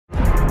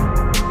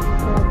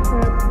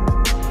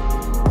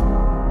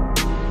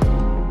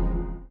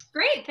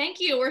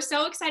Thank you. We're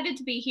so excited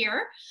to be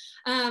here.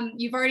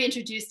 You've already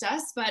introduced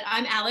us, but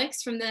I'm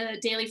Alex from the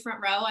Daily Front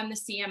Row. I'm the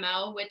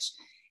CMO, which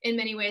in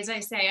many ways I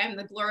say I'm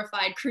the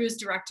glorified cruise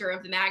director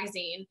of the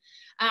magazine.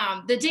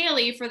 The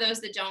Daily, for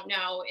those that don't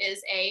know,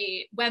 is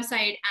a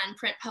website and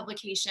print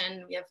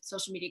publication. We have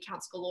social media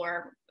accounts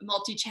galore,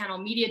 multi-channel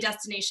media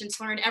destination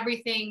to learn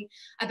everything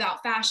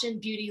about fashion,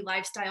 beauty,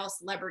 lifestyle,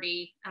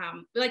 celebrity.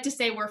 We like to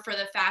say we're for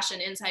the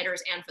fashion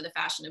insiders and for the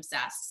fashion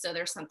obsessed. So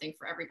there's something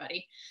for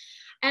everybody.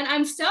 And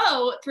I'm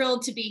so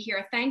thrilled to be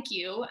here. Thank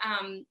you.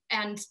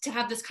 And to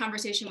have this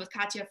conversation with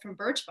Katia from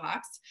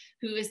Birchbox,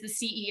 who is the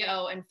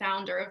CEO and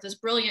founder of this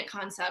brilliant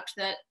concept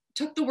that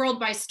took the world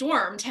by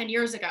storm 10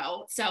 years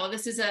ago. So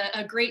this is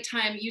a great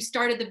time. You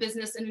started the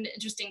business in an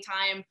interesting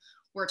time.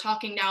 We're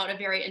talking now at a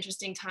very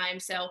interesting time.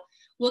 So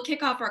we'll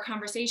kick off our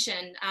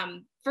conversation.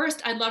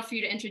 First, I'd love for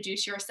you to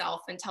introduce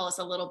yourself and tell us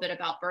a little bit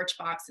about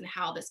Birchbox and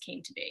how this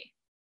came to be.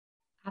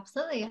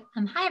 Absolutely.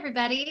 Hi,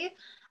 everybody.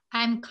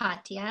 I'm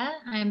Katia.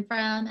 I'm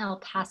from El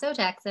Paso,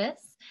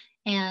 Texas,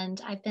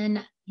 and I've been,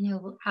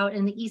 out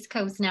in the East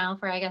Coast now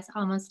for, I guess,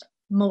 almost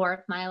more of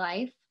my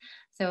life.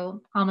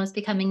 So almost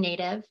becoming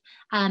native.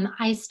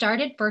 I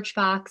started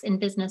Birchbox in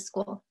business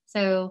school.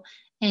 So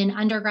in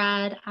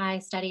undergrad, I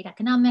studied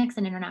economics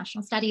and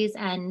international studies,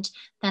 and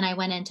then I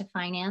went into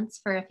finance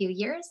for a few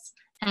years.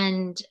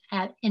 And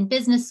in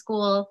business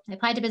school, I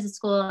applied to business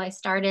school. I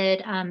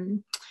started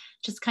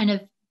just kind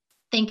of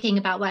thinking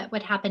about what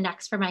would happen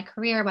next for my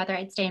career, whether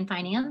I'd stay in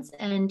finance.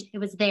 And it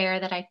was there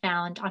that I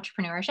found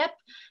entrepreneurship,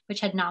 which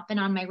had not been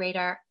on my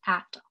radar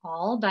at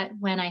all. But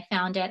when I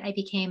found it, I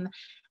became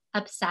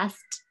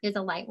obsessed is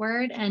a light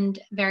word and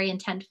very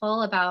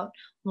intentful about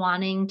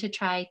wanting to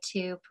try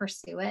to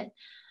pursue it.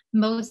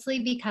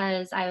 Mostly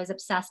because I was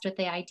obsessed with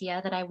the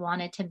idea that I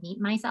wanted to meet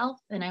myself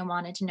and I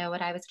wanted to know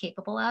what I was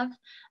capable of,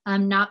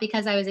 not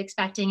because I was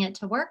expecting it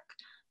to work.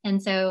 And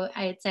so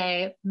I'd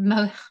say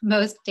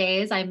most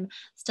days I'm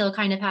still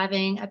kind of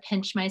having a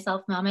pinch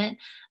myself moment.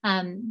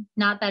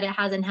 Not that it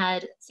hasn't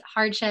had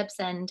hardships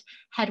and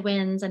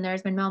headwinds, and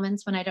there's been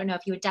moments when I don't know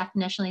if you would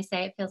definitionally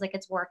say it feels like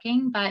it's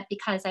working, but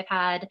because I've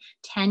had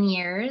 10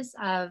 years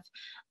of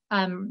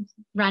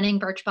running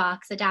Birchbox,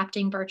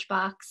 adapting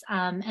Birchbox,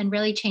 and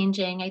really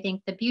changing, I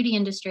think, the beauty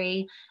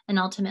industry and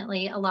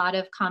ultimately a lot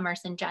of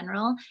commerce in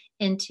general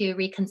into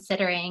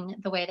reconsidering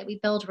the way that we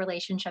build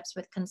relationships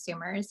with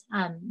consumers.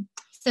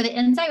 So the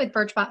insight with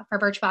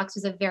Birchbox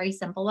was a very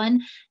simple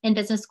one. In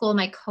business school,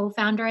 my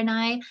co-founder and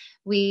I,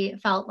 we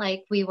felt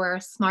like we were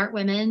smart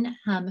women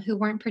who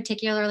weren't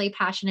particularly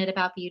passionate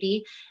about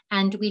beauty.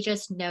 And we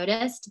just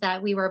noticed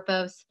that we were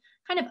both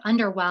kind of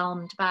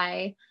underwhelmed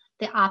by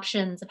the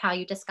options of how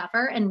you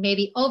discover and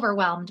maybe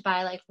overwhelmed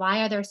by like,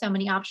 why are there so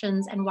many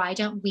options and why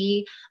don't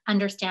we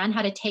understand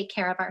how to take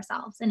care of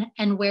ourselves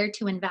and where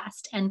to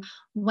invest and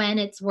when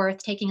it's worth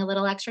taking a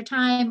little extra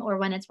time or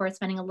when it's worth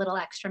spending a little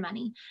extra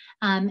money.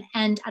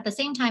 And at the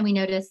same time, we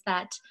noticed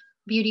that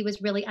beauty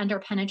was really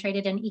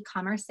underpenetrated in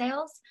e-commerce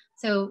sales.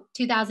 So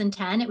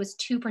 2010, it was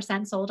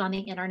 2% sold on the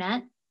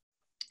internet.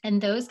 And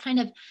those kind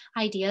of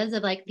ideas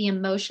of like the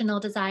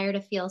emotional desire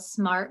to feel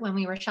smart when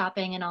we were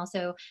shopping and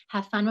also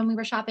have fun when we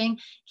were shopping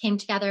came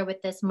together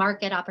with this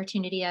market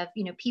opportunity of,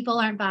 people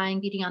aren't buying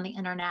beauty on the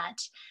internet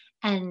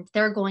and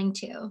they're going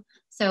to.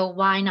 So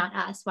why not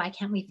us? Why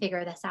can't we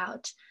figure this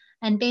out?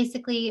 And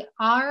basically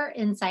our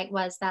insight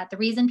was that the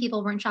reason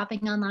people weren't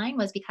shopping online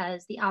was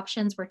because the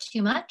options were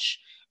too much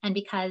and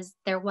because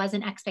there was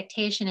an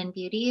expectation in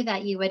beauty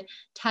that you would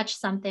touch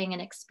something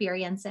and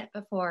experience it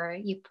before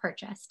you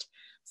purchased.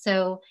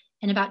 So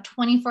in about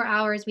 24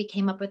 hours, we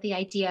came up with the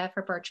idea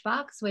for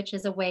Birchbox, which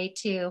is a way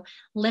to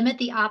limit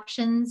the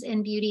options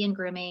in beauty and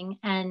grooming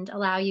and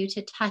allow you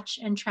to touch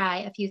and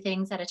try a few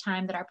things at a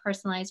time that are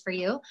personalized for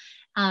you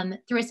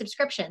through a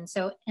subscription.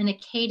 So in a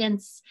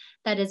cadence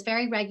that is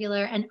very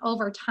regular and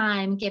over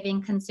time,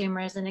 giving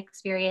consumers an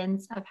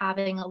experience of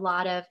having a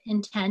lot of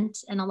intent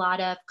and a lot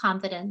of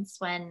confidence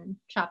when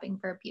shopping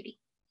for beauty.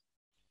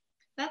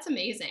 That's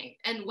amazing.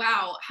 And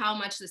wow, how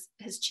much this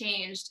has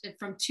changed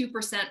from 2%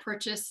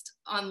 purchased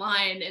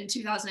online in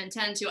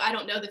 2010 to, I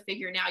don't know the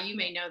figure now, you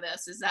may know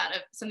this. Is that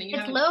something you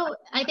have? It's low.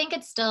 I think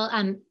it's still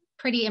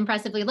pretty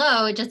impressively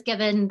low, just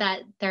given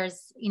that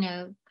there's,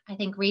 I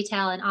think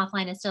retail and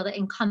offline is still the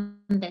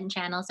incumbent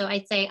channel. So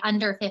I'd say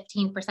under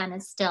 15%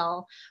 is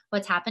still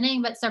what's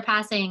happening, but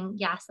surpassing,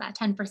 yes, that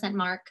 10%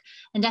 mark.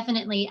 And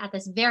definitely at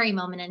this very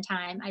moment in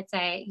time, I'd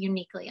say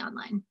uniquely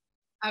online.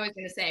 I was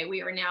going to say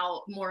we are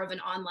now more of an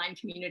online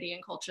community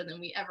and culture than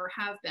we ever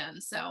have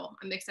been. So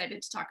I'm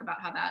excited to talk about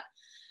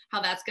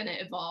how that's going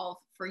to evolve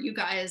for you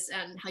guys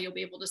and how you'll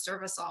be able to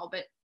serve us all.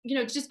 But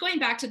just going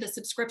back to the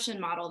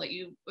subscription model that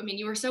you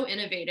were so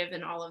innovative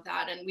in all of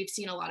that, and we've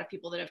seen a lot of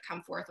people that have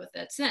come forth with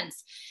it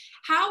since.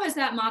 How has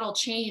that model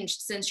changed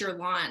since your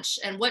launch,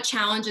 and what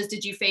challenges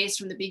did you face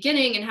from the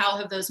beginning, and how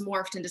have those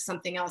morphed into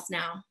something else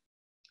now?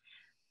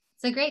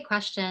 It's a great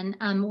question.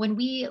 When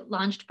we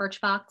launched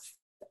Birchbox,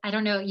 I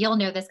don't know, you'll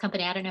know this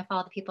company. I don't know if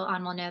all the people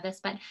on will know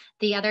this, but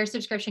the other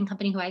subscription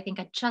company who I think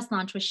I just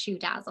launched was Shoe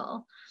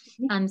Dazzle.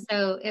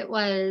 So it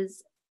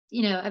was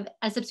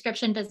a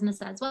subscription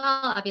business as well.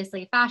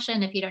 Obviously,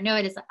 fashion, if you don't know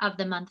it, is of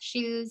the month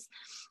shoes.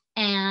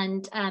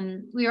 And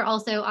we were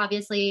also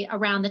obviously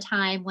around the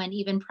time when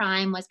even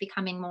Prime was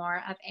becoming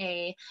more of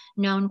a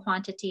known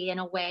quantity and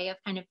a way of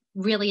kind of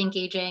really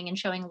engaging and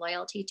showing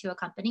loyalty to a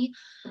company.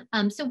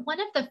 So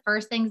one of the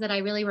first things that I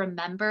really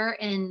remember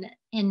in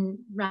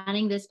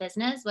running this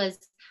business was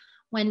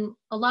when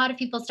a lot of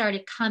people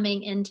started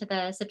coming into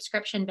the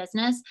subscription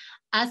business,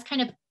 us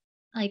kind of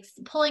like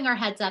pulling our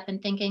heads up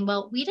and thinking,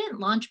 well, we didn't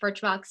launch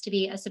Birchbox to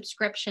be a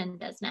subscription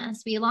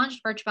business. We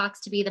launched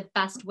Birchbox to be the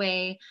best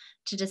way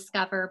to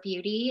discover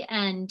beauty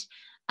and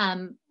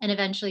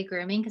eventually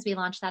grooming, because we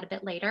launched that a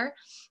bit later,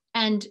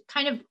 and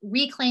kind of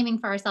reclaiming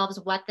for ourselves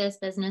what this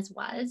business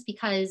was,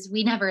 because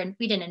we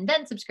didn't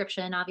invent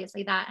subscription.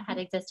 Obviously that had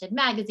existed,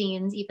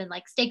 magazines, even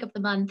like Steak of the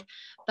Month,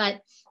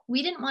 but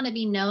we didn't want to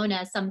be known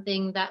as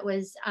something that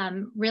was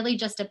really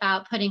just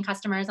about putting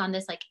customers on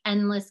this like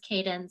endless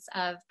cadence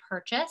of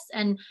purchase.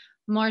 And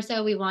more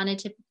so, we wanted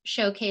to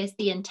showcase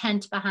the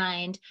intent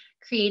behind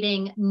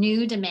creating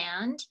new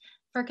demand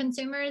for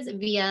consumers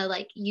via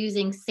like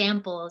using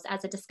samples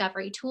as a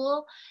discovery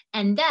tool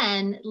and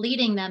then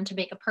leading them to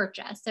make a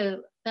purchase.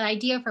 So the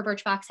idea for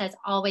Birchbox has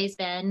always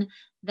been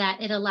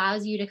that it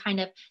allows you to kind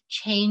of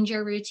change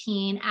your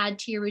routine, add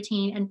to your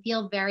routine, and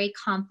feel very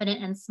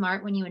confident and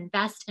smart when you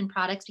invest in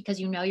products because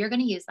you know you're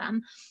going to use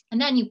them.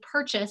 And then you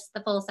purchase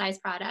the full-size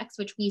products,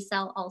 which we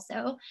sell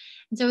also.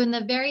 And so in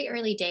the very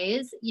early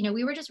days,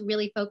 we were just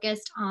really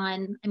focused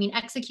on,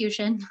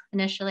 execution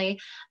initially,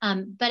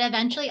 but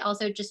eventually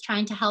also just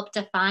trying to help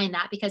define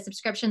that, because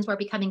subscriptions were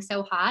becoming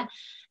so hot.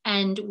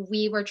 And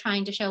we were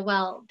trying to show,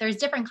 well, there's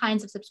different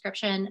kinds of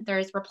subscription.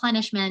 There's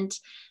replenishment,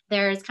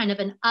 there's kind of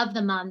an of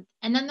the month,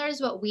 and then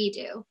there's what we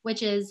do,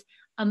 which is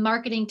a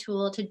marketing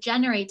tool to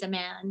generate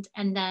demand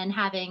and then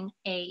having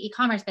a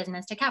e-commerce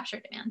business to capture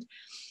demand.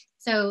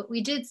 So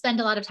we did spend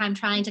a lot of time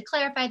trying to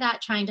clarify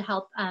that, trying to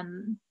help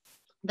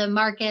the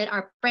market,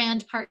 our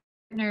brand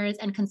partners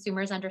and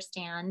consumers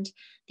understand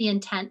the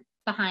intent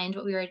behind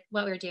what we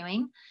were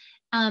doing.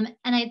 And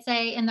I'd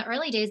say in the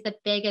early days, the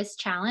biggest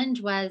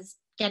challenge was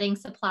getting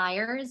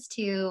suppliers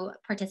to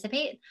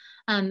participate.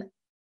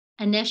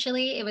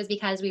 Initially, it was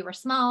because we were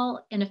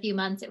small. In a few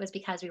months, it was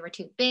because we were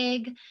too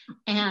big.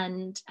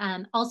 And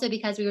also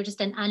because we were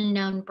just an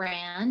unknown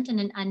brand and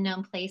an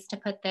unknown place to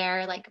put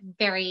their like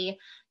very,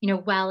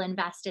 well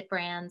invested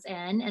brands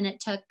in. And it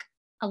took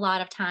a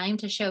lot of time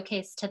to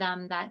showcase to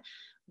them that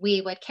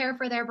we would care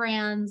for their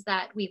brands,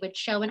 that we would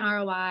show an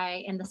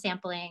ROI in the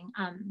sampling,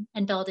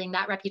 and building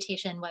that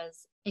reputation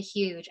was a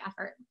huge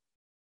effort.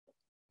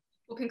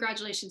 Well,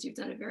 congratulations. You've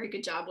done a very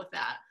good job with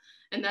that.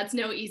 And that's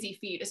no easy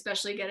feat,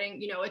 especially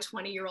getting, a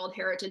 20-year-old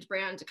heritage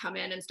brand to come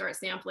in and start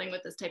sampling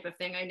with this type of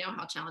thing. I know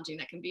how challenging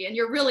that can be. And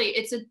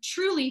it's a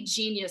truly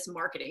genius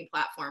marketing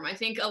platform. I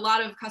think a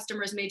lot of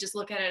customers may just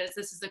look at it as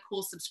this is a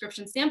cool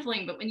subscription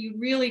sampling, but when you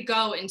really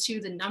go into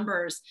the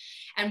numbers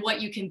and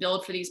what you can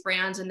build for these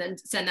brands and then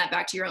send that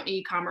back to your own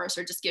e-commerce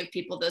or just give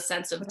people the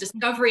sense of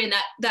discovery and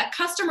that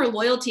customer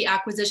loyalty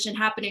acquisition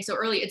happening so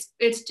early,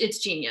 it's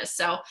genius.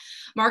 So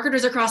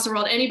marketers across the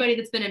world, anybody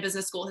that's been in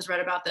business school has read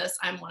about this.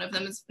 I'm one of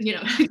them,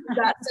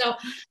 that. So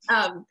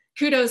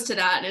kudos to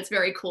that. And it's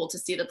very cool to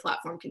see the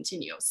platform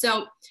continue.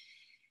 So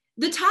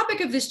the topic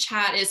of this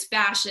chat is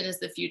fashion is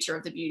the future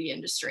of the beauty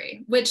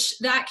industry, which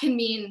that can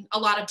mean a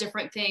lot of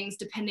different things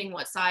depending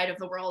what side of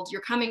the world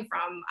you're coming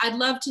from. I'd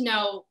love to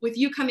know, with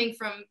you coming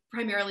from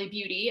primarily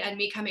beauty and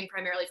me coming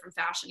primarily from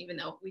fashion, even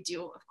though we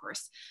do, of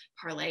course,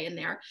 parlay in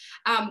there.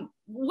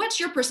 What's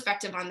your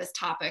perspective on this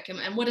topic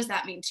and what does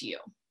that mean to you?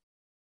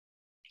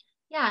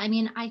 Yeah,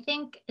 I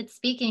think it's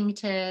speaking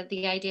to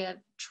the idea of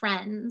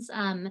trends.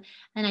 And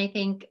I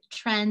think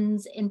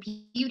trends in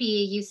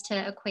beauty used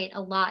to equate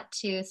a lot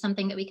to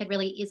something that we could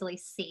really easily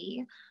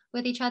see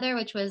with each other,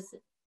 which was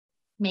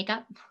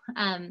makeup.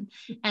 And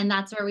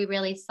that's where we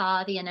really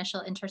saw the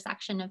initial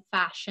intersection of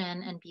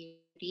fashion and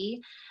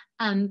beauty.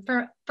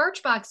 For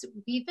Birchbox,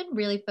 we've been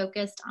really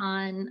focused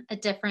on a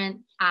different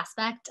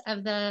aspect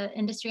of the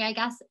industry, I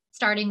guess,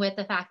 starting with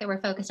the fact that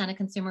we're focused on a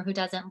consumer who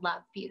doesn't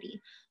love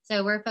beauty.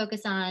 So we're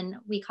focused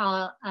on, we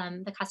call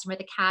the customer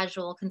the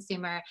casual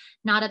consumer,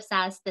 not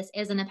obsessed. This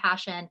isn't a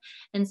passion.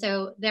 And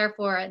so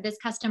therefore, this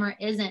customer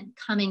isn't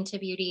coming to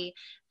beauty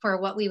for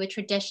what we would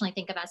traditionally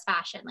think of as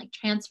fashion, like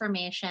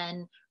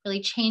transformation,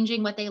 really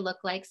changing what they look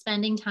like,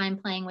 spending time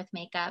playing with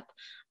makeup.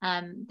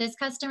 This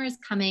customer is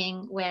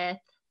coming with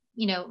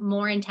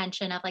more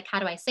intention of like, how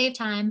do I save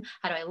time?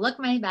 How do I look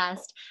my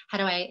best? How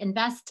do I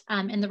invest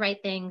in the right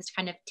things to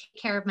kind of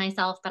take care of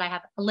myself, but I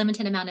have a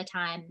limited amount of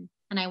time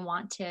and I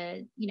want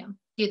to,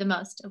 do the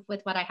most with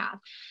what I have.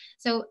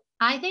 So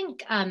I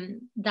think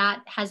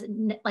that has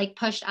like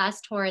pushed us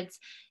towards,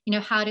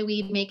 how do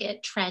we make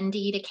it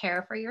trendy to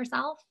care for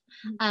yourself?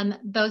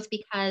 Both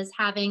because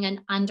having an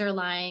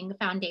underlying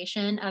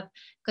foundation of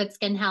good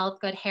skin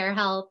health, good hair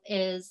health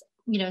is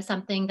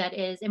something that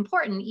is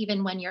important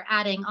even when you're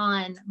adding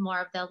on more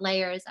of the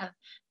layers of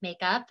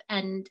makeup.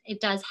 And it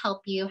does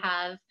help you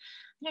have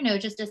I don't know,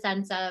 just a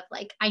sense of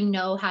like, I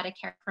know how to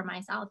care for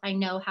myself. I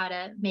know how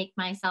to make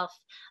myself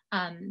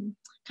kind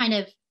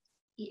of,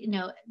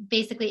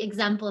 basically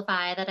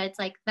exemplify that it's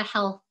like the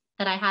health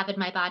that I have in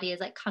my body is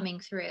like coming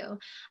through.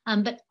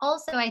 But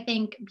also I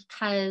think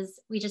because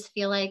we just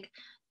feel like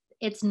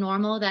it's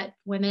normal that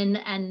women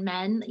and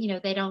men,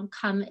 they don't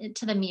come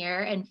into the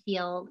mirror and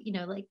feel,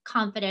 like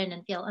confident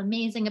and feel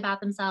amazing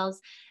about themselves.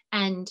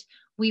 And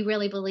we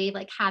really believe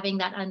like having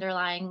that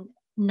underlying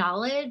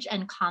knowledge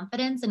and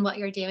confidence in what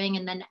you're doing,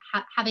 and then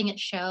having it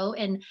show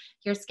in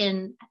your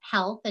skin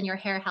health and your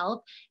hair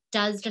health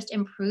does just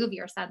improve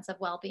your sense of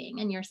well-being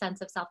and your sense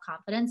of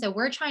self-confidence. So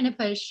we're trying to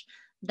push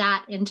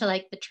that into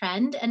like the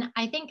trend. And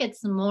I think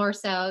it's more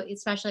so,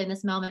 especially in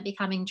this moment,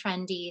 becoming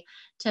trendy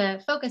to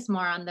focus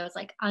more on those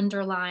like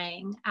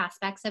underlying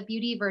aspects of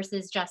beauty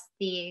versus just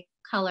the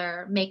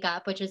color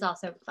makeup, which is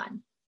also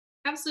fun.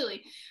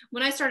 Absolutely.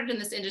 When I started in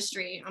this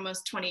industry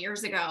almost 20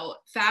 years ago,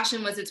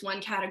 fashion was its one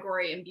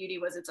category and beauty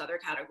was its other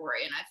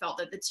category. And I felt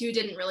that the two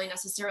didn't really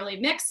necessarily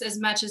mix as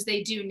much as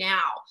they do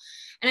now.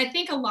 And I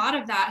think a lot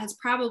of that has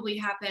probably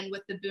happened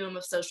with the boom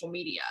of social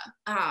media,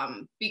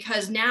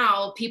 because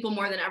now people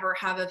more than ever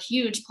have a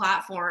huge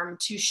platform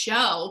to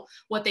show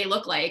what they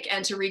look like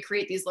and to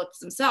recreate these looks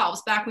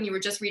themselves. Back when you were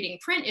just reading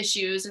print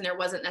issues and there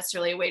wasn't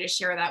necessarily a way to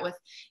share that with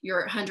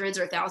your hundreds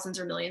or thousands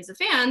or millions of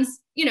fans,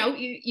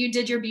 you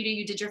did your beauty,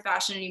 you did your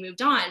fashion, and you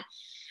moved on.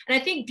 And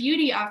I think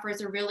beauty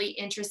offers a really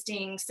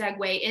interesting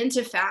segue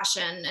into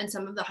fashion and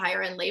some of the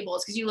higher end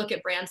labels, because you look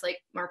at brands like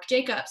Marc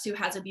Jacobs, who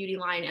has a beauty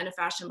line and a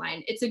fashion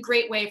line. It's a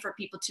great way for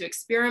people to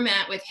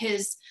experiment with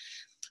his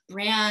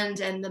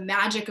brand and the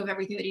magic of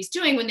everything that he's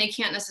doing when they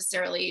can't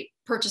necessarily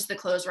purchase the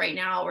clothes right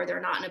now, or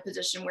they're not in a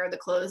position where the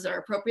clothes are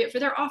appropriate for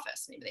their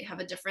office. Maybe they have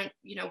a different,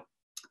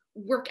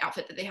 work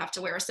outfit that they have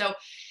to wear. So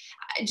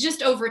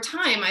just over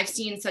time, I've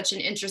seen such an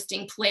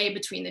interesting play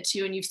between the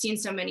two, and you've seen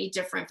so many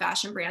different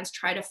fashion brands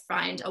try to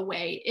find a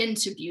way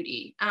into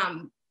beauty.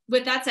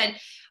 With that said,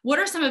 what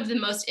are some of the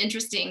most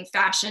interesting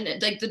fashion,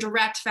 like the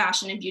direct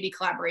fashion and beauty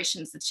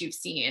collaborations that you've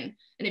seen?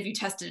 And have you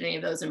tested any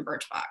of those in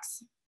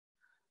Birchbox?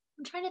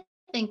 I'm trying to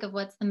think of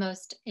what's the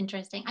most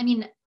interesting. I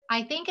mean,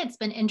 I think it's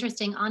been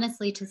interesting,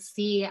 honestly, to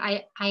see.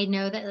 I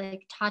know that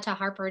like Tata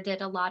Harper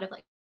did a lot of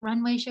like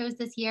runway shows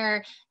this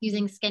year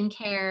using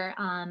skincare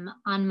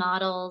on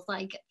models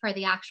like for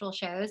the actual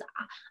shows.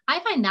 I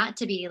find that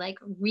to be like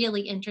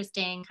really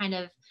interesting, kind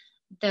of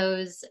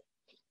those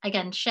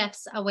again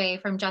shifts away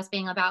from just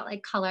being about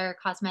like color,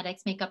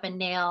 cosmetics, makeup, and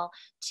nail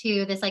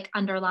to this like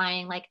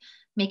underlying like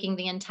making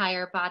the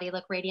entire body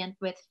look radiant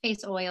with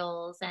face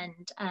oils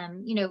and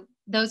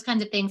those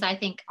kinds of things I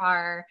think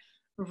are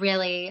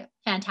really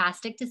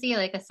fantastic to see,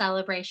 like a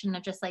celebration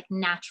of just like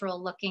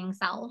natural looking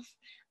self,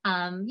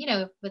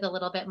 with a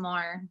little bit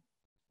more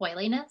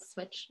oiliness,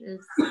 which is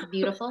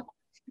beautiful.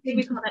 I think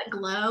we call that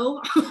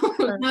glow,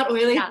 not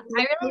oily. Yeah,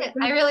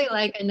 I really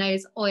like a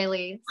nice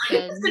oily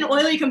skin. An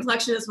oily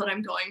complexion is what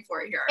I'm going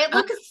for here.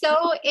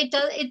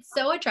 It's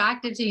so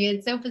attractive to me.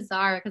 It's so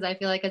bizarre because I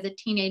feel like as a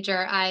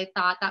teenager, I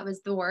thought that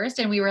was the worst.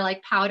 And we were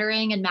like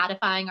powdering and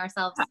mattifying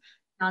ourselves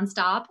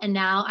nonstop. And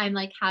now I'm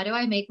like, how do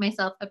I make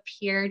myself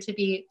appear to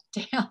be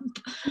damp?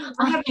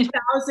 I have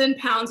 1,000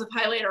 pounds of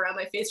highlighter around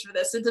my face for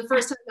this. It's the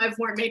first time I've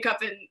worn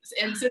makeup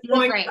and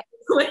going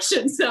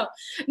collection. So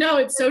no,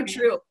 it's so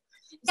true.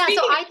 Yeah,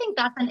 so I think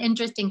that's an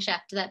interesting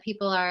shift that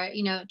people are,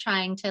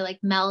 trying to like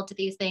meld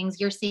these things.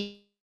 You're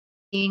seeing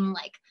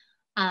like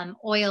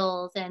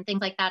oils and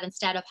things like that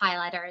instead of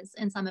highlighters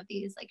in some of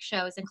these like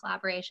shows and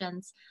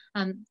collaborations.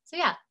 So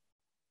yeah.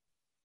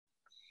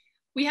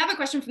 We have a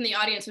question from the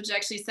audience, which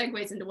actually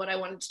segues into what I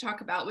wanted to talk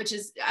about, which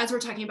is, as we're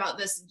talking about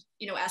this,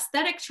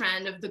 aesthetic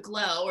trend of the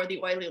glow or the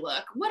oily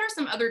look, what are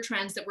some other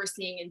trends that we're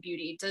seeing in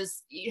beauty?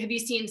 Have you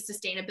seen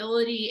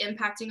sustainability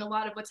impacting a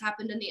lot of what's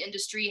happened in the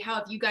industry? How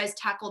have you guys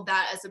tackled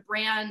that as a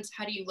brand?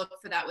 How do you look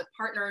for that with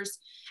partners?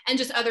 And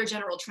just other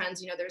general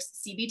trends, there's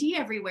CBD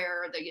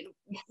everywhere.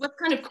 What's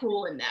kind of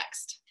cool and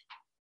next?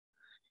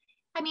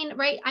 I mean,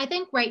 I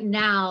think right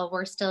now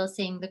we're still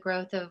seeing the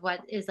growth of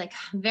what is like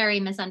very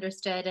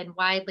misunderstood and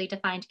widely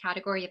defined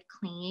category of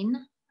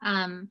clean.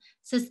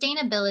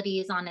 Sustainability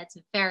is on its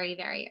very,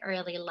 very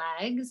early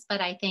legs,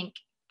 but I think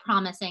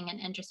promising and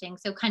interesting.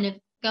 So kind of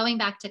going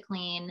back to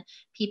clean,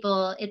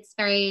 it's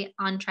very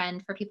on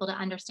trend for people to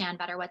understand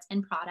better what's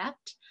in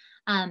product.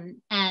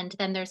 And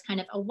then there's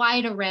kind of a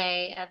wide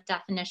array of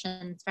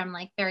definitions from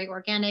like very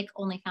organic,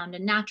 only found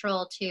in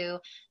natural, to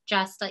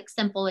just like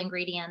simple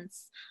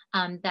ingredients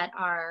that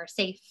are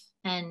safe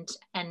and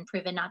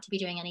proven not to be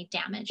doing any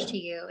damage to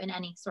you in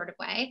any sort of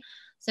way.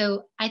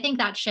 So I think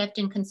that shift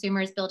in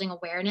consumers building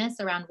awareness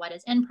around what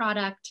is in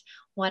product,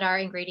 what are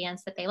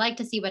ingredients that they like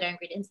to see, what are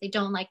ingredients they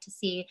don't like to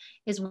see,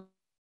 is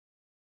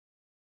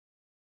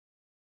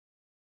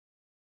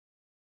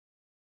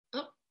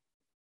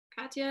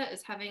Katia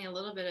is having a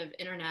little bit of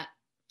internet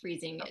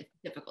freezing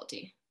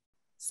difficulty.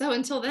 So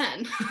until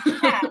then.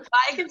 Yeah,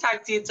 I can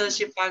talk to you until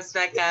she pops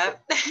back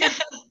up.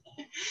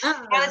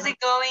 How's it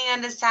going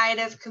on the side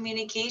of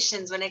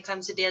communications when it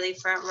comes to Daily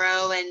Front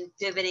Row and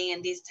pivoting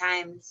in these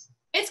times?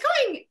 It's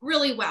going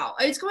really well.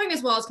 It's going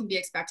as well as can be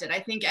expected. I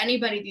think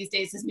anybody these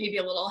days is maybe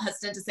a little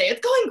hesitant to say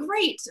it's going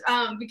great,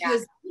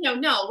 because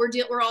no,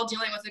 we're all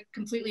dealing with a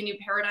completely new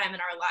paradigm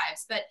in our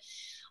lives. But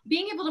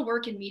being able to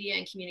work in media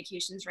and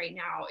communications right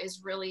now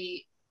is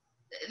really,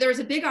 there's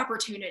a big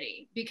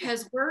opportunity,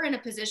 because we're in a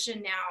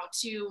position now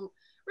to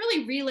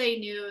really relay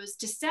news,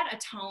 to set a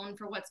tone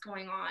for what's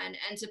going on,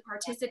 and to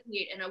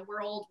participate in a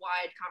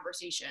worldwide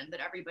conversation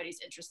that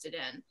everybody's interested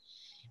in.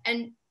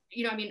 And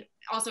I mean,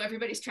 also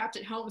everybody's trapped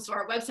at home, so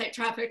our website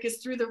traffic is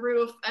through the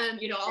roof, and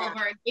all of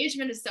our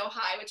engagement is so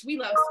high, which we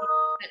love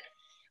seeing.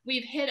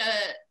 We've hit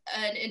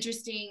an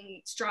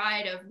interesting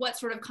stride of what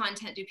sort of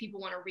content do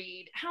people want to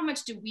read, how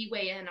much do we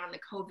weigh in on the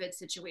COVID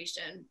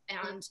situation,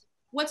 and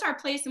what's our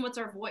place and what's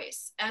our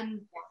voice.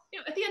 And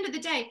at the end of the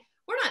day,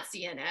 we're not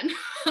CNN.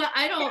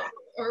 I don't,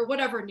 or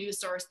whatever news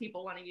source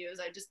people want to use.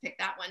 I just picked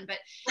that one, but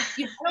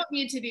you don't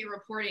need to be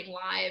reporting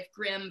live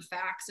grim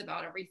facts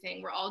about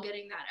everything. We're all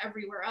getting that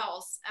everywhere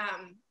else.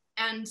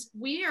 And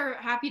we are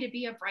happy to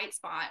be a bright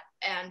spot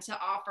and to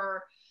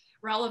offer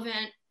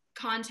relevant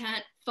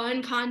content,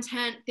 fun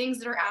content, things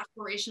that are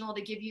aspirational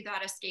to give you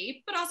that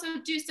escape, but also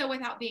do so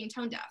without being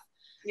tone deaf.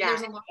 Yeah,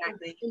 there's a lot of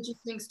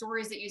interesting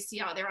stories that you see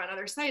out there on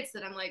other sites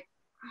that I'm like,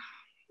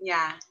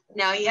 yeah,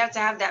 no, you have to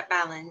have that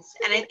balance.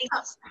 And I think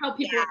how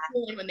people are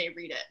feeling when they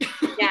read it.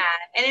 Yeah,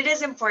 and it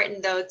is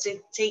important though to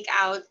take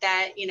out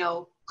that,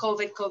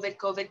 COVID,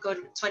 go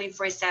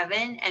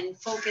 24/7 and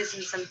focus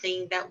on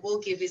something that will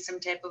give you some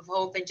type of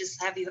hope and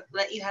just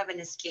let you have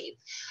an escape.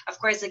 Of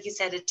course, like you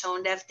said, a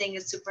tone deaf thing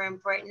is super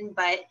important,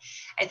 but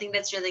I think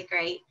that's really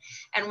great.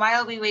 And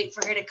while we wait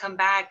for her to come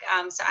back,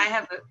 so I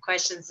have a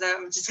question, so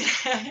I'm just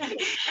gonna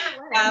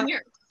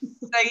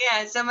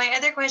so my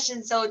other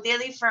question, so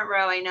Daily Front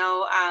Row, I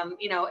know,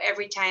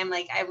 every time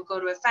like I would go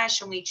to a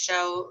fashion week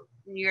show,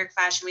 New York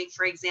Fashion Week,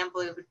 for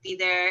example, it would be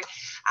there.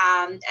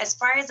 As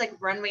far as like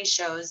runway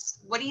shows,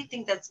 what do you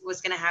think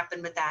what's going to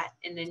happen with that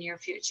in the near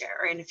future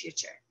or in the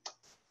future?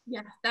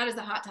 Yeah, that is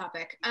a hot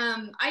topic.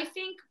 I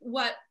think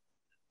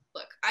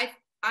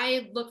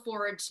I look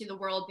forward to the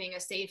world being a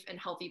safe and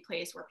healthy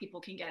place where people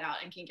can get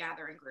out and can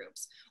gather in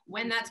groups.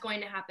 When that's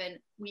going to happen,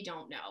 we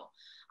don't know.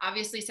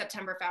 Obviously,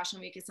 September Fashion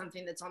Week is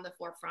something that's on the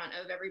forefront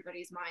of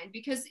everybody's mind,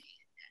 because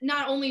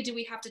not only do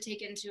we have to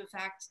take into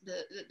effect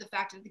the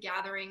fact of the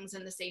gatherings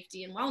and the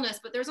safety and wellness,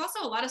 but there's also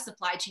a lot of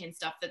supply chain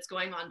stuff that's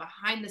going on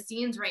behind the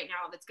scenes right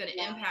now that's going to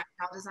impact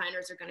how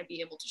designers are going to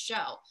be able to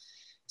show.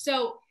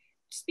 So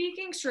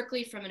speaking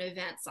strictly from an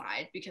event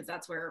side, because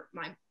that's where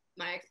my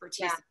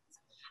expertise is,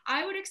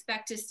 I would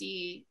expect to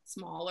see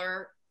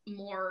smaller,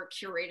 more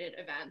curated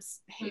events.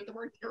 I hate the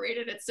word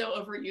curated. It's so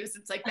overused.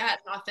 It's like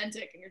that and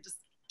authentic, and you're just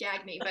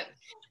gag me. But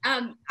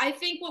I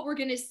think what we're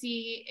going to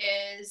see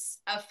is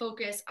a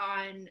focus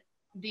on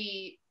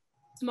the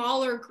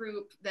smaller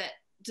group that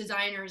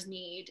designers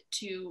need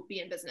to be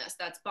in business.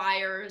 That's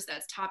buyers,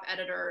 that's top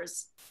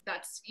editors,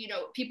 that's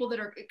people that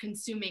are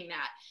consuming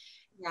that.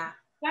 Yeah.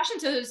 Fashion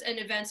shows and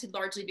events had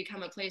largely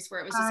become a place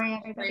where it was Hi,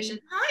 just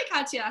everybody.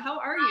 Hi, Katia. How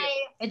are you?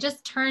 It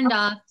just turned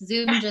off.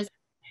 Zoom just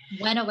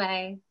went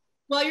away.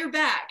 Well, you're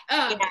back.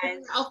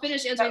 Yes. I'll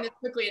finish answering this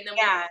quickly and then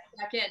we'll get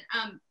back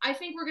in. I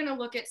think we're going to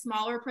look at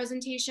smaller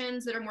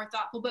presentations that are more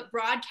thoughtful, but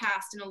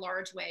broadcast in a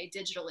large way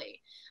digitally,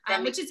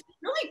 which is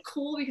really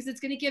cool because it's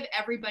going to give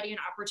everybody an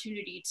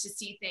opportunity to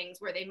see things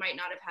where they might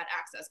not have had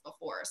access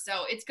before.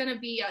 So it's going to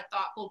be a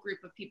thoughtful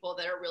group of people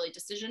that are really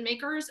decision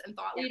makers and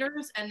thought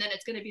leaders, and then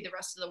it's going to be the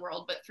rest of the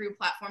world, but through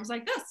platforms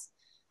like this.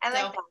 I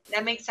like that.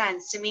 That makes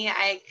sense. To me,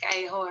 I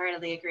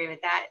wholeheartedly agree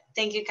with that.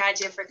 Thank you,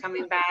 Katia, for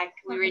coming back.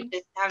 We were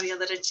just having a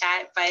little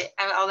chat, but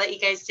I'll let you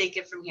guys take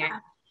it from here. Yeah.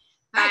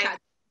 Hi, Katia.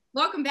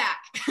 Welcome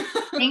back.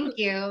 Thank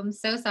you. I'm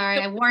so sorry.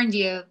 I warned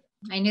you.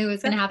 I knew it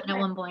was going to happen at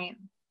one point.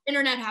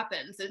 Internet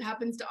happens. It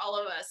happens to all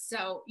of us.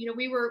 So,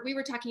 we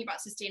were talking about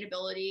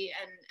sustainability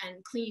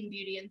and clean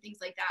beauty and things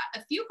like that.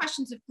 A few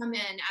questions have come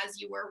in as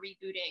you were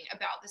rebooting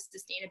about the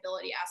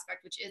sustainability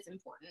aspect, which is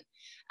important.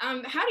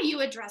 How do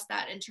you address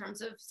that in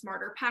terms of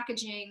smarter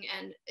packaging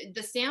and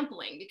the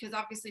sampling? Because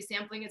obviously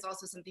sampling is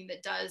also something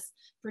that does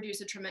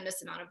produce a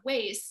tremendous amount of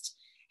waste.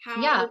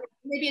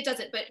 Maybe it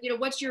doesn't, but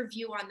what's your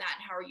view on that?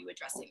 How are you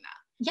addressing that?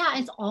 Yeah,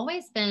 it's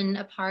always been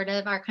a part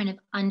of our kind of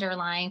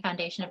underlying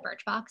foundation of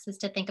Birchbox is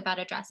to think about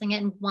addressing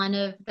it. And one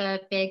of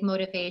the big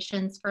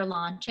motivations for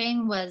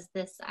launching was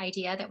this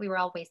idea that we were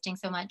all wasting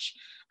so much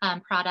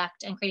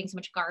product and creating so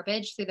much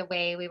garbage through the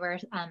way we were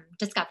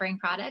discovering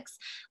products,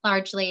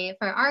 largely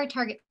for our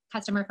target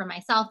customer, for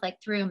myself, like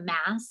through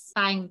mass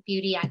buying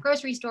beauty at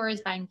grocery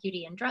stores, buying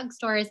beauty in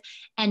drugstores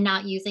and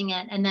not using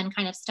it, and then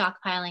kind of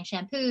stockpiling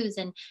shampoos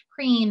and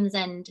creams,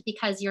 and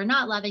because you're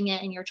not loving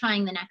it and you're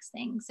trying the next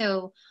thing.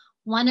 So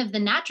one of the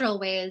natural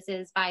ways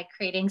is by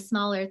creating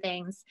smaller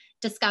things,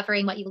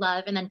 discovering what you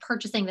love, and then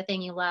purchasing the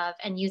thing you love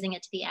and using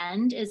it to the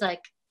end is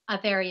like a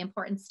very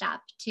important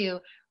step to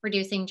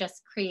reducing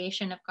just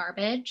creation of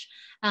garbage.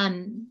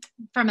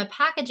 From a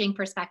packaging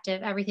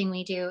perspective, everything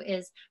we do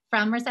is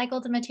from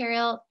recycled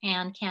material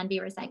and can be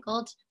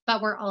recycled,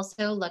 but we're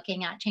also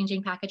looking at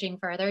changing packaging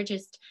further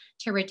just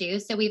to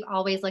reduce. So we've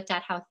always looked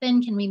at how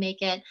thin can we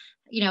make it,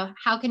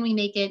 how can we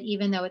make it,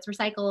 even though it's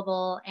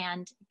recyclable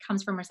and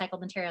comes from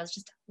recycled materials,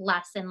 just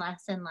less and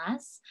less and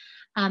less.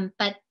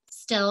 But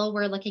still,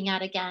 we're looking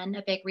at, again,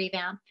 a big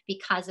revamp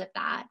because of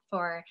that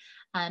for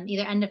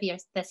either end of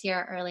this year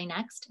or early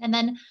next. And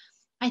then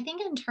I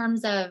think in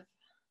terms of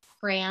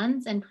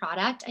brands and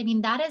product, I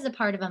mean, that is a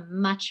part of a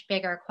much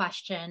bigger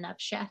question of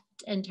shift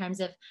in terms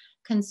of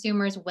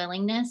consumers'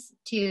 willingness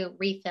to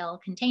refill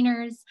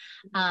containers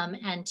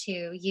and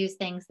to use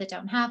things that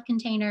don't have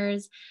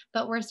containers.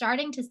 But we're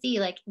starting to see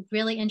like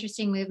really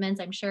interesting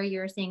movements. I'm sure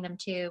you're seeing them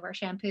too, where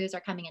shampoos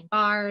are coming in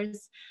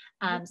bars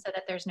so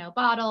that there's no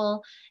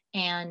bottle.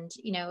 And,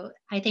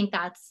 I think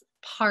that's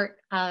part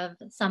of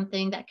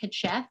something that could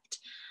shift,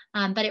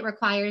 but it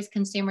requires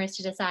consumers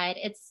to decide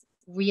it's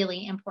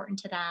really important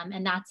to them.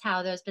 And that's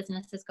how those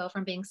businesses go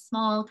from being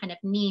small, kind of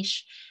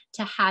niche,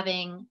 to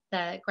having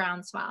the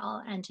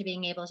groundswell and to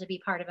being able to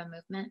be part of a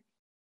movement.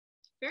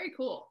 Very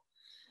cool.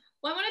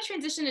 Well, I want to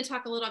transition and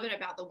talk a little bit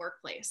about the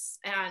workplace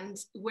and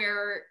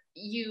where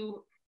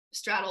you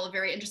straddle a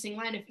very interesting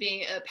line of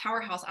being a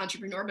powerhouse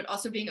entrepreneur, but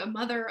also being a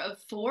mother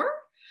of 4,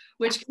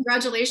 which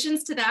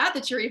congratulations to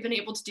that you're even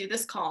able to do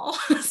this call.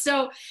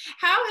 So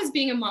how has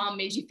being a mom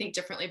made you think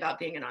differently about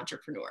being an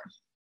entrepreneur?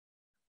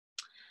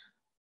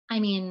 I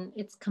mean,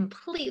 it's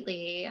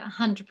completely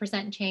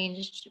 100%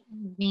 changed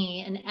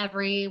me in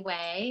every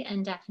way,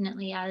 and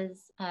definitely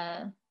as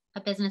a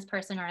business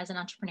person or as an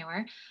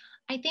entrepreneur.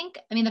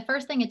 The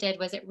first thing it did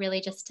was it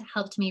really just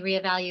helped me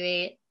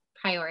reevaluate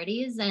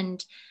priorities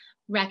and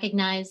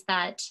recognize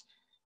that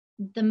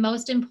the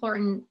most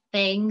important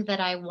thing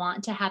that I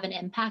want to have an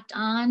impact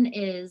on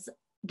is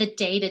the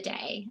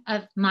day-to-day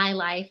of my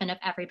life and of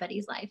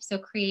everybody's life. So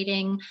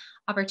creating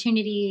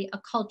opportunity, a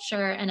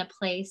culture, and a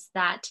place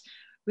that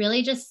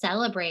really just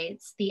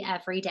celebrates the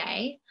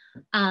everyday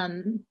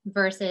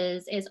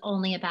versus is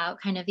only about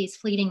kind of these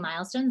fleeting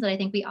milestones that I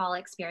think we all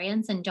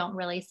experience and don't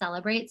really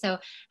celebrate. So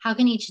how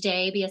can each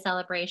day be a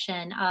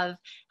celebration of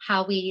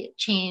how we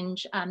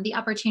change the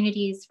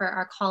opportunities for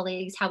our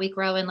colleagues, how we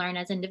grow and learn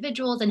as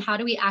individuals, and how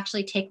do we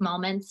actually take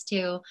moments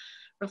to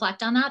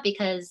reflect on that?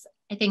 Because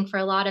I think for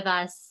a lot of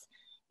us,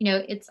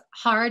 it's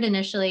hard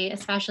initially,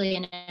 especially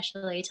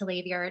initially, to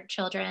leave your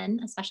children,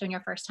 especially when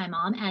you're first time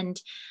mom.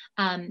 And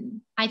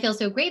I feel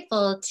so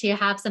grateful to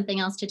have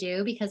something else to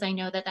do because I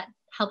know that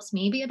helps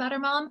me be a better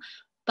mom.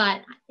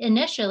 But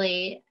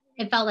initially,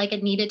 it felt like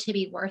it needed to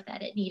be worth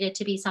it. It needed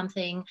to be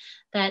something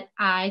that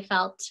I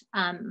felt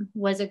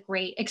was a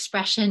great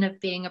expression of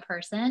being a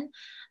person.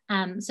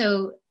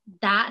 So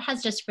that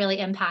has just really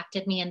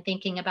impacted me in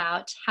thinking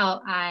about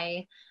how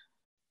I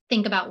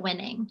think about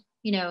winning.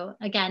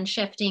 Again,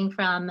 shifting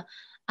from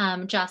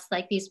just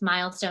like these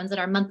milestones that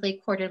are monthly,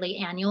 quarterly,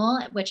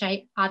 annual, which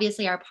I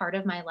obviously are part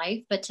of my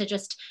life, but to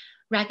just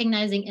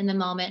recognizing in the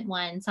moment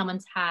when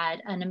someone's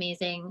had an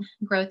amazing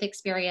growth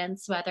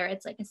experience, whether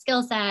it's like a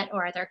skill set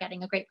or they're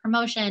getting a great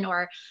promotion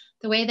or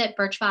the way that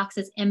Birchbox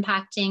is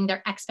impacting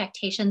their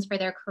expectations for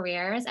their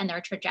careers and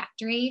their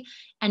trajectory,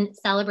 and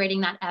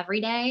celebrating that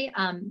every day,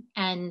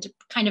 and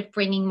kind of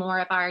bringing more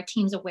of our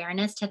team's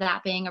awareness to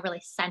that being a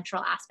really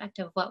central aspect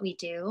of what we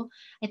do,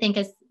 I think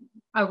is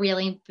a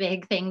really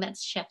big thing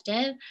that's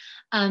shifted.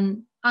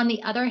 On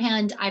the other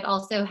hand, I've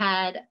also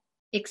had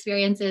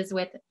experiences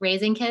with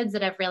raising kids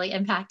that have really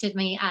impacted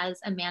me as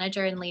a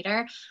manager and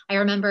leader. I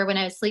remember when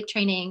I was sleep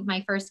training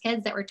my first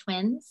kids that were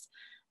twins,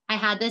 I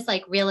had this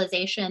like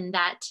realization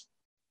that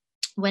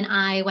when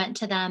I went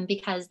to them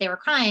because they were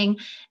crying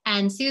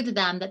and soothed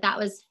them, that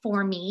was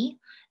for me.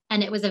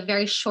 And it was a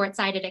very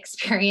short-sighted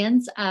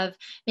experience of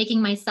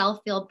making myself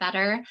feel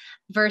better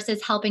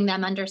versus helping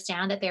them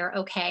understand that they were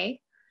okay.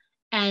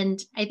 And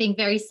I think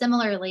very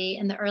similarly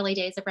in the early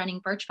days of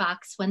running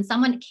Birchbox, when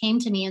someone came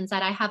to me and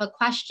said, I have a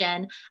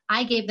question,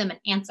 I gave them an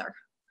answer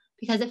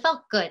because it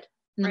felt good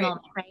in the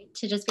moment, right?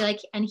 To just be like,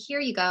 and here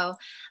you go.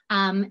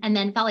 And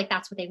then felt like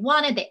that's what they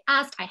wanted. They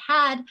asked, I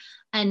had,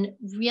 and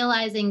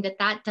realizing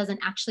that doesn't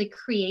actually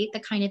create the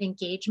kind of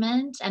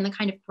engagement and the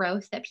kind of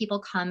growth that people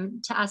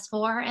come to us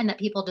for and that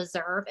people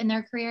deserve in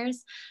their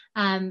careers.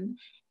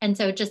 And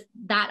so just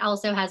that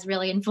also has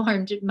really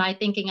informed my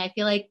thinking. I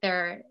feel like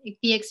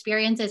the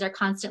experiences are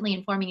constantly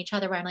informing each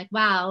other where I'm like,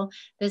 wow,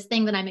 this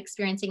thing that I'm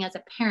experiencing as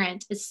a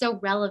parent is so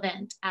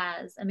relevant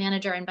as a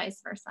manager and vice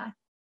versa.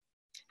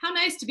 How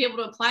nice to be able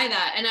to apply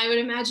that. And I would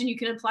imagine you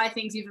can apply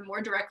things even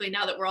more directly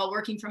now that we're all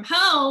working from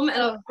home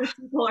and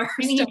people are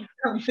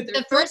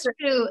the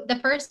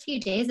first few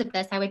days of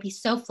this, I would be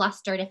so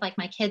flustered if like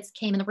my kids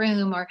came in the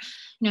room or,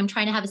 I'm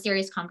trying to have a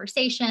serious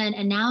conversation.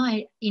 And now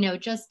I,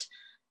 just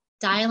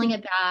dialing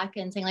it back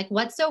and saying like,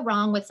 what's so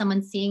wrong with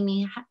someone seeing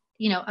me,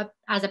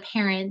 as a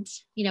parent,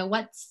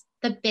 what's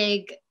the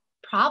big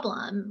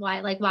problem? Why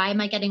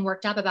am I getting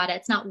worked up about it?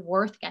 It's not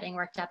worth getting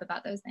worked up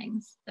about those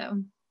things.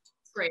 So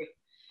great.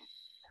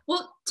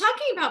 Well,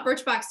 talking about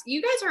Birchbox,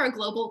 you guys are a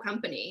global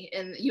company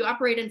and you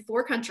operate in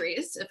 4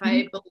 countries, if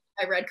I believe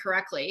I read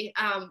correctly,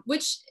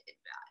 which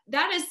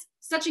that is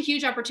such a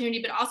huge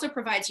opportunity, but also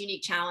provides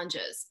unique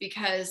challenges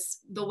because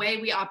the way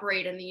we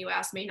operate in the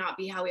US may not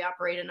be how we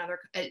operate in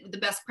the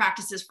best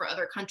practices for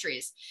other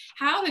countries.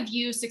 How have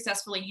you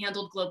successfully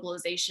handled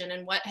globalization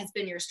and what has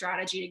been your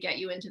strategy to get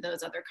you into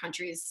those other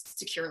countries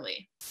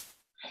securely?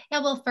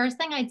 Yeah, well, first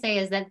thing I'd say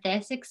is that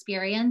this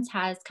experience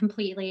has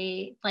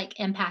completely like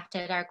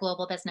impacted our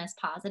global business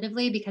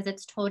positively because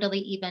it's totally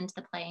evened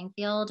the playing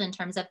field in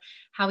terms of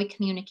how we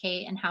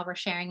communicate and how we're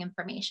sharing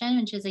information,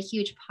 which is a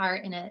huge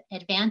part and an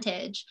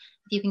advantage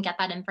if you can get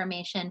that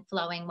information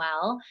flowing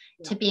well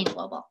to being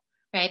global.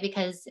 Right?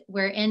 Because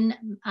we're in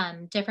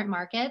different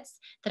markets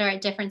that are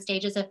at different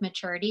stages of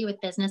maturity with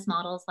business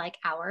models like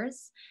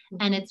ours.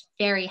 And it's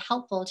very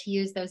helpful to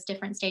use those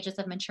different stages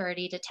of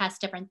maturity to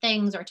test different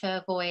things or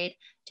to avoid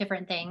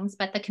different things.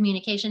 But the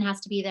communication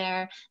has to be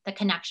there. The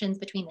connections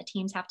between the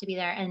teams have to be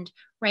there. And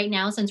right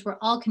now, since we're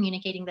all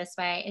communicating this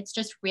way, it's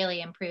just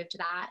really improved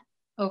that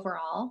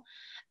overall.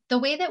 The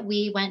way that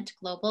we went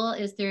global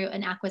is through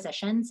an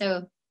acquisition.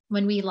 So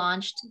when we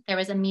launched, there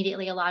was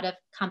immediately a lot of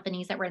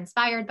companies that were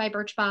inspired by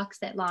Birchbox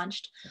that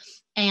launched.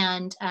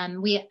 And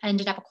we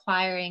ended up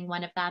acquiring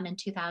one of them in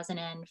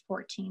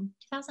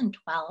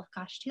 2012,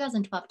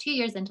 2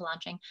 years into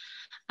launching.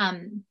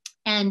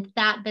 And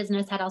that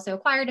business had also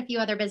acquired a few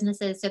other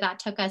businesses. So that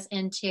took us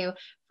into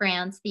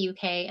France, the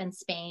UK, and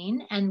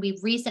Spain. And we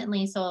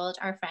recently sold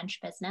our French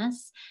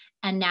business.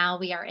 And now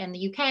we are in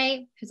the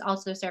UK, who's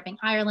also serving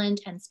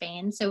Ireland and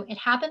Spain. So it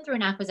happened through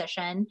an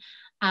acquisition.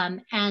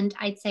 And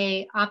I'd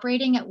say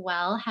operating it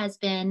well has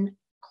been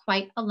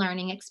quite a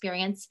learning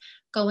experience,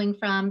 going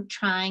from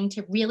trying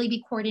to really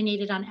be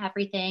coordinated on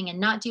everything and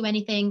not do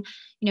anything,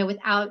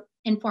 without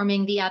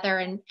informing the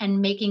other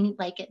and making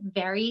like it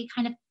very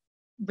kind of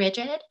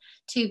rigid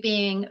to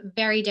being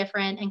very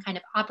different and kind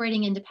of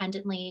operating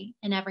independently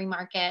in every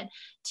market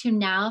to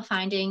now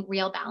finding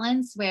real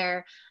balance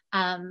where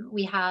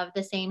we have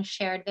the same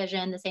shared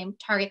vision, the same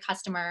target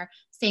customer,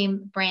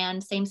 same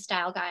brand, same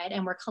style guide,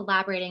 and we're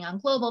collaborating on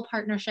global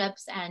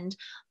partnerships and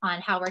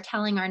on how we're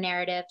telling our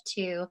narrative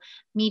to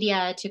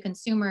media, to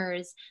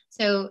consumers.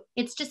 So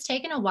it's just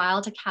taken a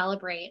while to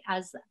calibrate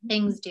as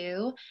things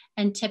do.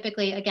 And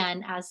typically,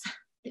 again, as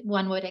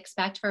one would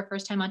expect for a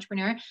first-time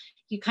entrepreneur,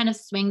 you kind of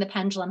swing the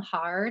pendulum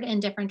hard in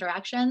different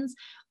directions,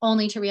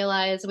 only to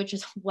realize, which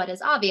is what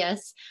is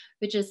obvious,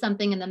 which is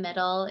something in the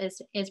middle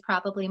is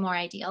probably more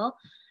ideal.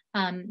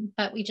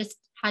 But we just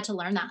had to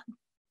learn that.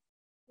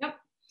 Yep.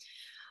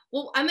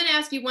 Well, I'm going to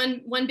ask you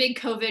one big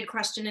COVID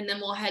question, and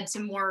then we'll head to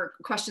more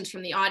questions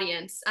from the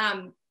audience.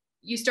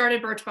 You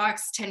started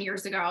Birchbox 10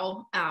 years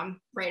ago,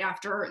 right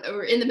after,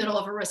 or in the middle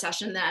of a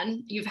recession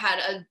then. You've had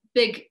a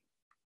big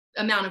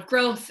amount of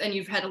growth and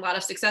you've had a lot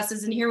of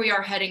successes. And here we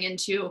are heading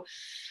into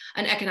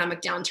an economic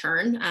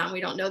downturn.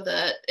 We don't know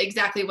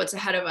exactly what's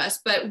ahead of us,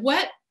 but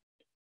with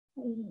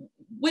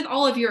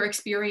all of your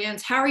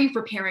experience, how are you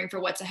preparing for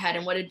what's ahead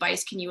and what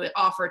advice can you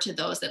offer to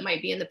those that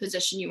might be in the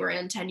position you were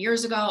in 10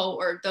 years ago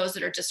or those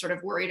that are just sort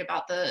of worried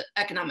about the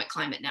economic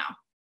climate now?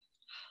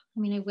 I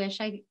mean, I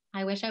wish I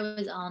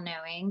was all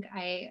knowing.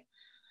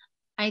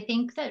 I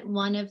think that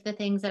one of the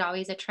things that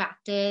always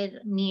attracted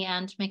me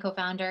and my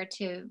co-founder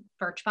to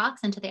Birchbox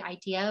and to the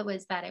idea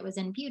was that it was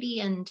in beauty,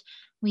 and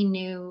we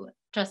knew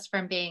just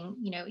from being,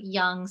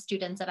 young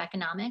students of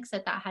economics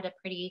that had a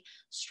pretty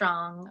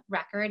strong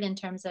record in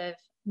terms of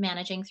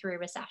managing through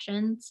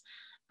recessions.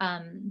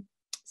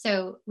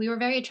 So we were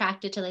very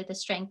attracted to like the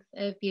strength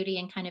of beauty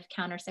in kind of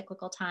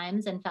counter-cyclical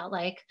times and felt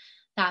like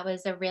that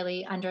was a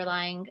really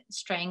underlying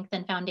strength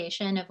and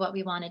foundation of what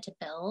we wanted to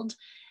build.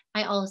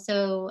 I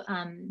also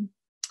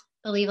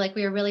believe like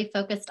we were really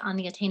focused on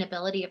the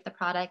attainability of the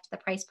product, the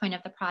price point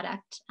of the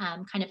product,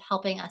 kind of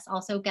helping us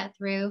also get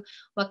through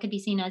what could be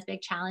seen as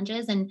big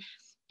challenges. And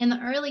in the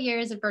early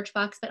years of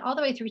Birchbox, but all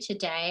the way through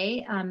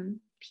today,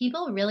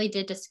 people really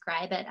did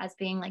describe it as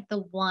being like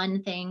the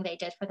one thing they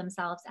did for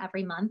themselves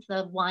every month,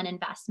 the one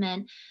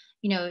investment,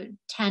 $10,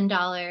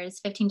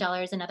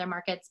 $15 in other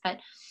markets, but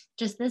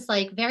just this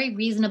like very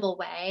reasonable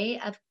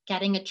way of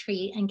getting a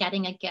treat and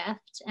getting a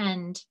gift.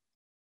 And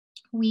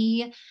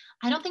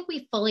I don't think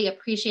we fully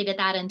appreciated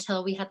that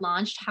until we had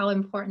launched, how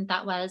important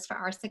that was for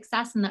our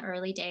success in the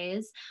early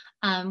days,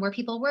 where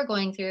people were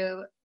going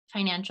through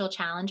financial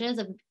challenges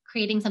of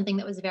creating something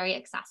that was very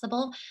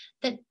accessible,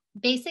 that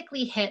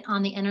basically hit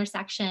on the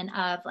intersection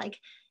of like,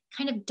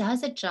 kind of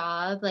does a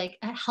job, like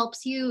it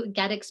helps you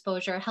get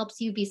exposure, helps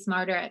you be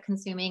smarter at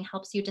consuming,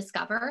 helps you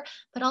discover,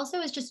 but also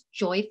is just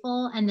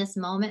joyful in this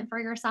moment for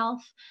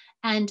yourself.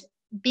 And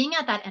being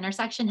at that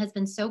intersection has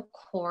been so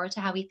core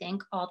to how we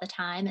think all the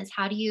time, is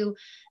how do you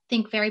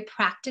think very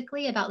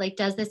practically about like,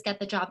 does this get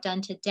the job done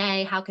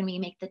today? How can we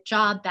make the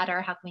job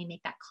better? How can we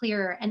make that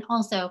clearer? And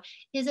also,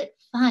 is it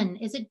fun?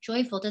 Is it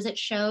joyful? Does it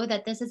show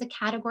that this is a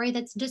category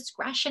that's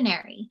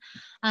discretionary?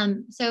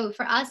 So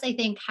for us, I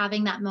think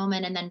having that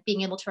moment and then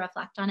being able to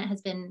reflect on it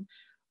has been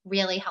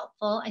really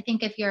helpful. I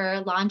think if you're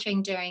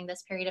launching during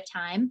this period of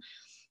time,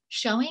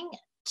 showing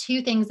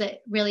two things that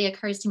really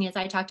occurs to me as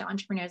I talk to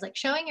entrepreneurs, like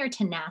showing your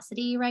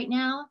tenacity right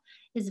now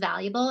is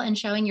valuable, and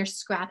showing your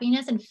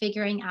scrappiness and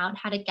figuring out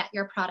how to get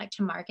your product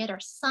to market, or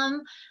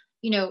some,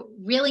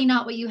 really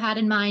not what you had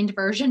in mind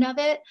version of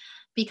it,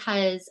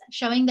 because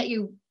showing that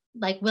you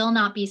will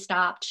not be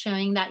stopped,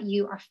 showing that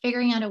you are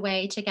figuring out a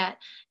way to get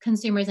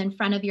consumers in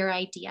front of your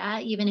idea,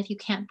 even if you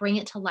can't bring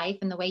it to life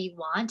in the way you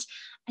want.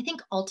 I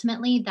think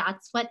ultimately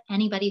that's what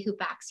anybody who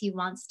backs you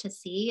wants to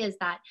see, is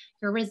that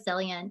you're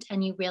resilient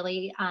and you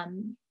really,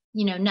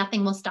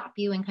 nothing will stop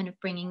you in kind of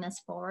bringing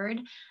this forward.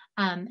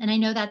 And I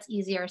know that's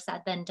easier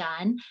said than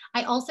done.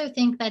 I also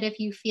think that if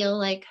you feel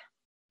like,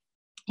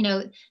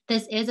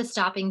 this is a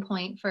stopping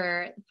point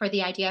for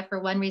the idea for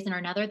one reason or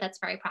another, that's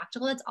very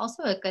practical. It's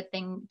also a good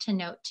thing to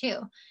note too.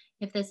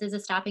 If this is a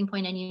stopping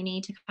point and you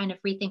need to kind of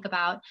rethink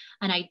about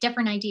a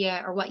different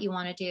idea or what you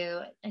want to do,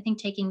 I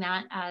think taking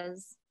that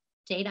as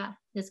data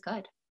is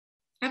good.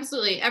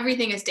 Absolutely.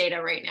 Everything is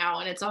data right now,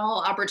 and it's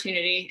all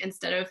opportunity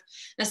instead of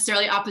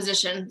necessarily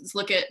opposition. Let's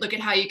look at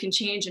how you can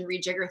change and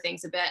rejigger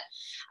things a bit.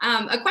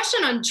 A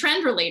question on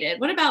trend related.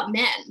 What about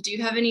men? Do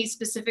you have any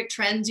specific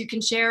trends you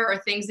can share, or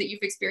things that you've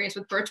experienced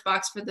with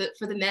Birchbox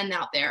for the men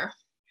out there?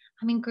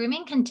 I mean,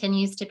 grooming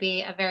continues to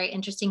be a very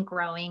interesting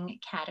growing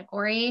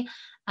category.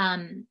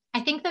 I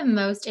think the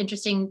most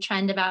interesting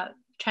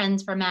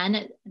trends for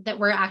men that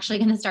we're actually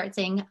going to start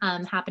seeing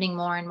happening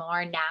more and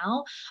more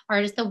now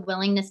are just the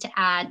willingness to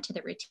add to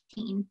the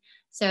routine.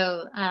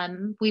 So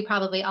we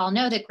probably all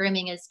know that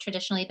grooming has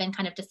traditionally been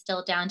kind of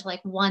distilled down to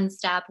like one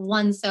step,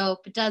 one soap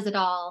does it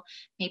all,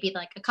 maybe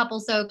like a couple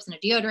soaps and a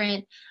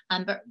deodorant.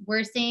 But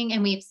we're seeing,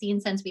 and we've seen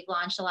since we've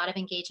launched, a lot of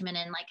engagement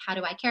in like, how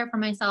do I care for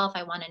myself?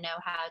 I want to know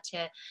how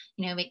to,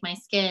 make my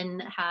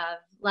skin have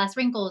less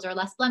wrinkles or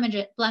less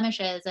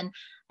blemishes. And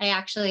I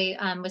actually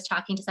was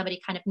talking to somebody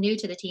kind of new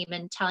to the team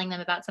and telling them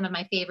about some of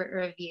my favorite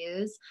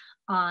reviews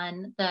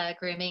on the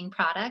grooming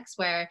products,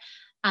 where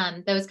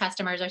those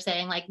customers are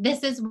saying like,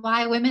 this is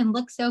why women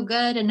look so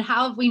good, and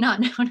how have we not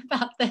known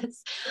about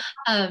this?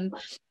 And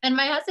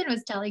my husband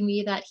was telling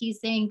me that he's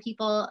seeing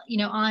people,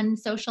 on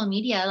social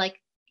media,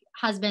 like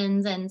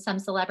husbands and some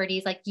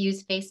celebrities, like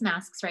use face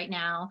masks right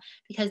now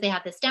because they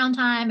have this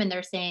downtime, and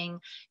they're saying,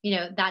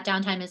 that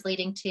downtime is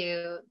leading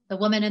to the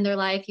woman in their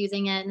life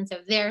using it. And so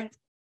they're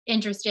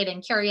interested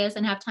and curious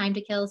and have time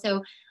to kill.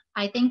 So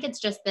I think it's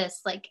just this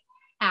like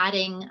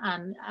adding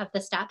of the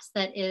steps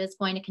that is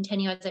going to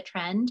continue as a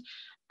trend.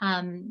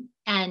 And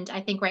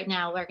I think right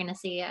now we're going to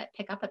see it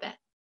pick up a bit.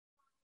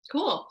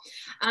 Cool.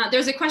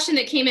 There's a question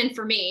that came in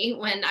for me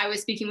when I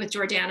was speaking with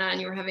Jordana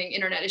and you were having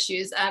internet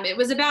issues. It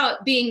was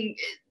about being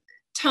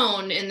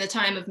tone in the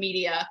time of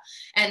media,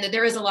 and that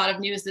there is a lot of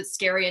news that's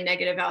scary and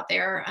negative out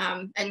there.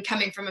 And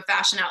coming from a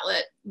fashion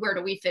outlet, where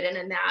do we fit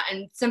in that?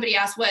 And somebody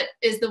asked, what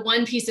is the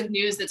one piece of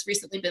news that's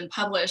recently been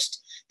published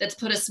that's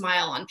put a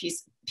smile on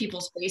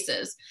people's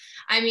faces?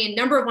 I mean,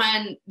 number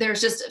one,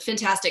 there's just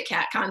fantastic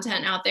cat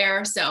content out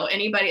there. So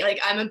anybody, like,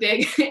 I'm a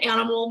big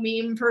animal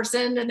meme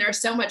person, and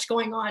there's so much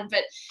going on.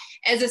 But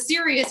as a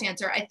serious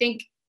answer, I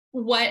think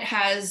what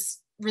has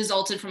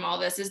resulted from all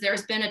this is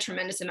there's been a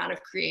tremendous amount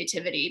of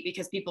creativity,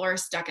 because people are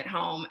stuck at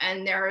home,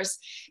 and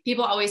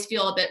people always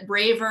feel a bit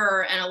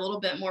braver and a little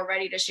bit more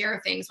ready to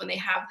share things when they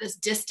have this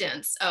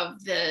distance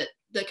of the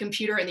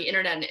computer and the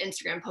internet and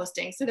Instagram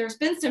posting. So there's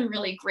been some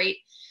really great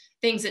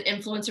things that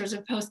influencers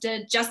have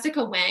posted.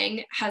 Jessica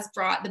Wang has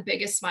brought the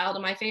biggest smile to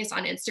my face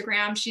on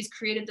Instagram. She's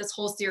created this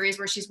whole series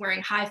where she's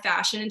wearing high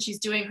fashion and she's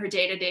doing her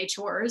day-to-day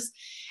chores.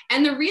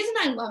 And the reason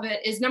I love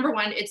it is, number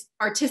one, it's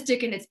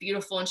artistic and it's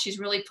beautiful, and she's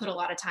really put a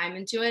lot of time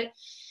into it.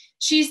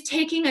 She's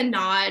taking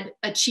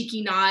a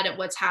cheeky nod at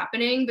what's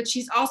happening, but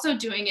she's also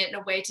doing it in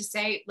a way to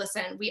say,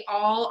 listen, we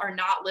all are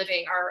not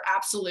living our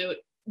absolute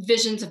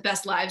visions of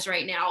best lives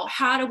right now.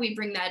 How do we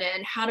bring that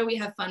in? How do we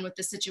have fun with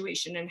the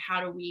situation? And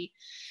how do we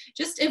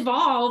just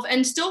evolve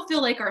and still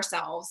feel like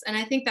ourselves? And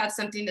I think that's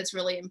something that's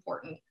really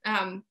important.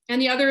 And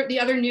the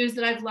other news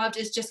that I've loved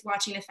is just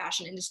watching the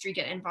fashion industry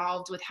get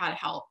involved with how to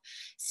help,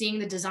 seeing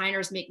the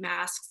designers make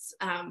masks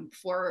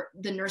for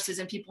the nurses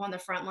and people on the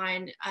front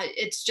line.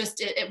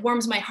 It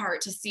warms my heart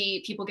to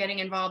see people getting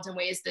involved in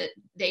ways that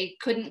they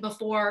couldn't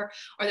before,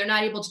 or they're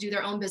not able to do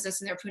their own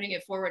business and they're putting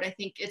it forward. I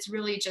think it's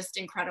really just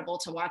incredible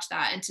to watch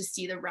that and to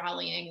see the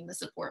rallying and the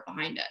support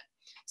behind it.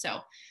 So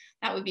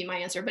that would be my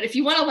answer. But if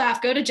you want to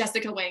laugh, go to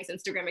Jessica Wang's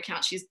Instagram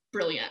account. She's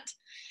brilliant.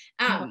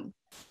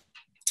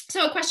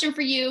 So a question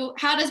for you: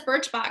 how does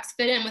Birchbox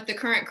fit in with the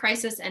current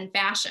crisis and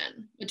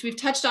fashion, which we've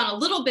touched on a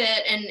little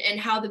bit, and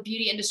how the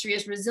beauty industry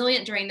is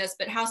resilient during this,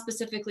 but how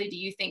specifically do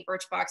you think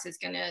Birchbox is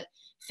going to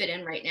fit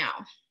in right now?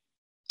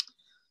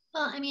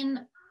 Well, I mean,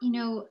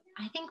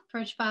 I think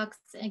Birchbox,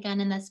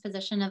 again, in this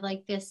position of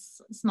like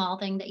this small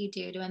thing that you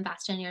do to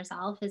invest in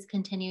yourself, is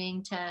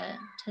continuing to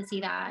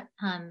see that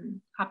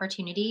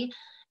opportunity.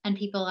 And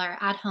people are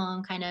at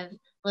home kind of a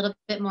little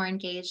bit more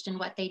engaged in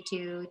what they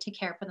do to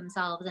care for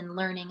themselves and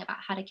learning about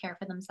how to care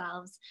for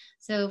themselves.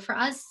 So for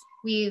us,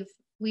 we've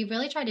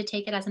really tried to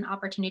take it as an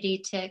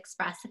opportunity to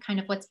express kind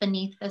of what's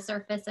beneath the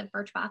surface of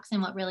Birchbox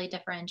and what really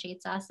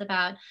differentiates us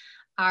about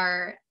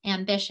our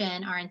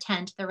ambition, our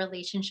intent, the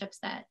relationships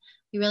that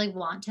we really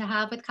want to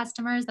have with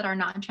customers that are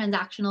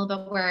non-transactional,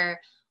 but where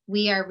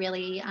we are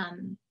really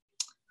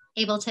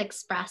able to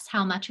express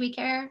how much we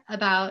care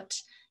about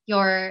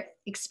your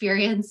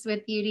experience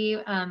with beauty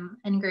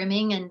and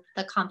grooming, and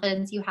the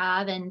confidence you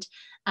have, and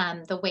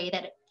the way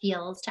that it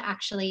feels to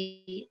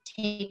actually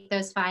take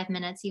those 5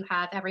 minutes you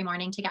have every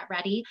morning to get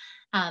ready,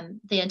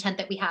 the intent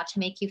that we have to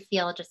make you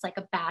feel just like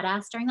a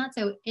badass during that.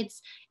 So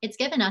it's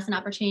given us an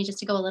opportunity just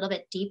to go a little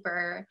bit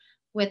deeper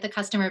with the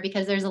customer,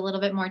 because there's a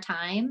little bit more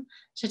time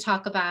to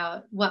talk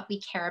about what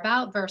we care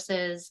about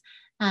versus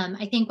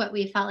I think what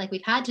we felt like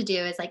we've had to do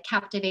is like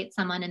captivate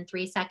someone in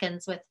 3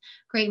 seconds with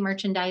great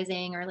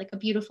merchandising or like a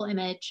beautiful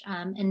image.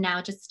 And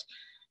now just,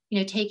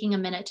 taking a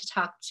minute to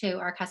talk to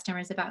our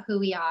customers about who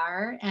we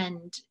are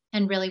and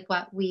really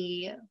what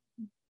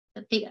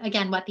what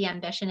the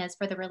ambition is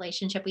for the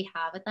relationship we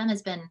have with them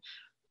has been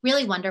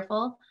really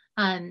wonderful.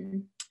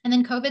 And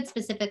then COVID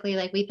specifically,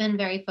 like we've been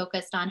very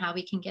focused on how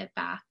we can give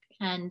back,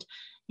 and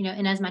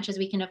in as much as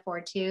we can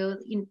afford to,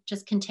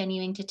 just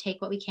continuing to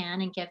take what we can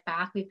and give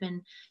back. We've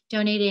been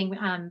donating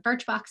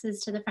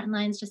Birchboxes to the front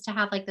lines just to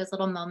have like those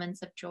little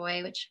moments of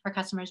joy, which our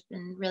customers have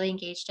been really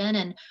engaged in.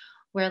 And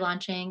we're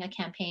launching a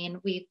campaign.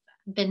 We've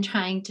been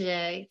trying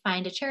to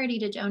find a charity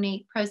to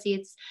donate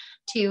proceeds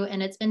to,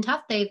 and it's been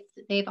tough.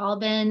 They've all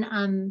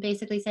been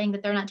basically saying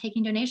that they're not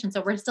taking donations.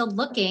 So we're still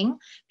looking.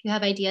 If you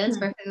have ideas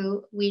for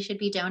who we should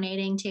be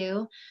donating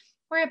to,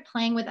 we're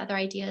playing with other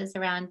ideas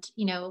around,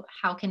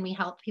 how can we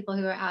help people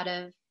who are out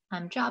of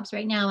jobs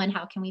right now, and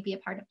how can we be a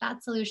part of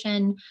that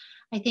solution?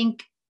 I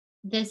think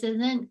this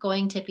isn't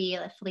going to be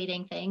a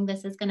fleeting thing.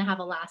 This is going to have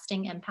a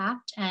lasting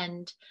impact.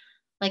 And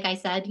like I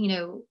said,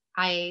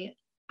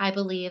 I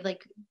believe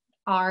like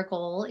our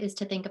goal is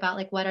to think about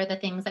like, what are the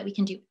things that we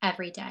can do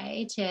every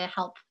day to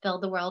help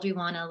build the world we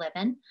want to live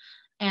in?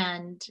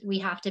 And we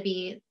have to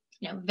be,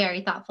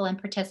 very thoughtful and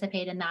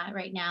participate in that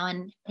right now.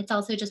 And it's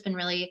also just been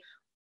really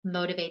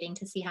motivating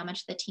to see how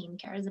much the team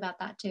cares about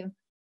that too.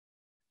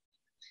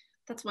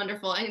 That's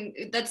wonderful. And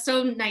that's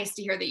so nice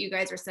to hear that you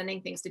guys are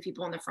sending things to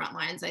people on the front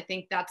lines. I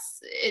think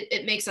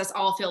it makes us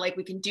all feel like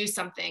we can do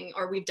something,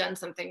 or we've done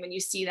something, when you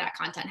see that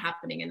content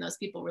happening, and those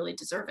people really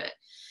deserve it.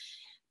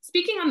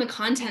 Speaking on the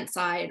content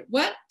side,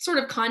 what sort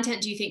of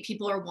content do you think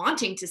people are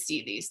wanting to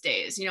see these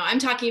days? I'm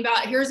talking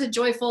about, here's a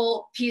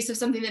joyful piece of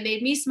something that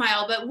made me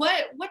smile, but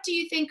what do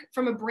you think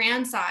from a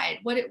brand side?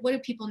 What do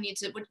people need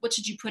to, what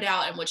should you put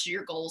out, and what should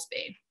your goals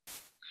be?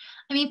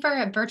 I mean, for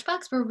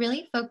Birchbox, we're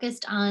really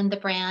focused on the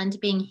brand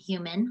being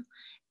human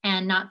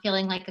and not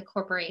feeling like a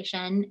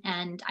corporation.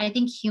 And I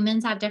think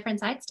humans have different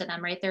sides to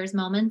them, right? There's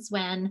moments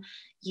when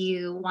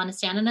you want to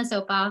stand in a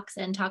soapbox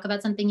and talk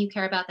about something you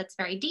care about that's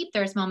very deep.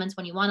 There's moments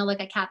when you want to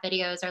look at cat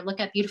videos or look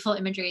at beautiful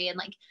imagery, and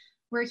like,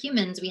 we're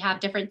humans, we have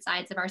different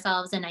sides of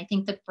ourselves. And I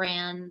think the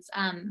brands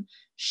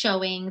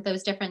showing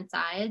those different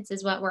sides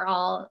is what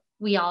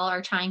we all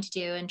are trying to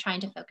do and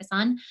trying to focus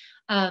on.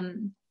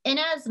 In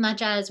as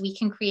much as we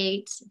can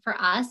create for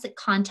us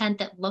content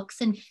that looks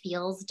and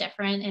feels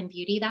different in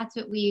beauty, that's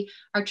what we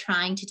are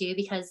trying to do,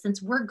 because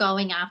since we're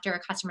going after a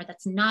customer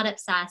that's not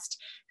obsessed,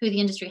 who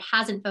the industry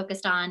hasn't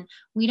focused on,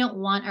 we don't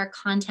want our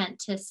content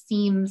to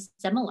seem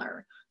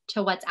similar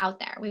to what's out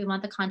there. We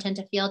want the content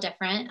to feel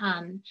different.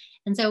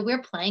 And so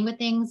we're playing with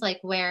things like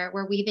where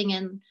we're weaving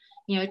in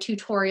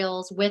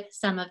tutorials with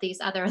some of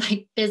these other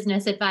like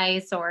business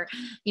advice or,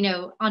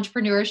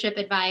 entrepreneurship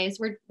advice.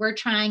 We're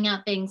trying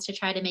out things to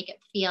try to make it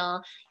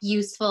feel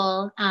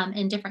useful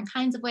in different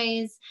kinds of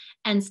ways,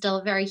 and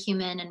still very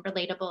human and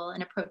relatable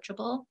and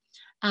approachable.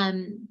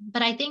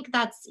 But I think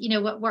that's,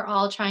 what we're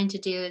all trying to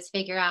do is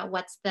figure out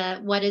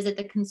what is it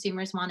that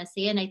consumers want to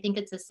see. And I think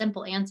it's a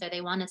simple answer.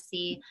 They want to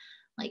see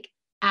like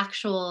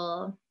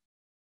actual,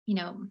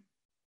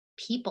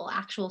 people,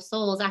 actual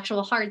souls,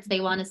 actual hearts.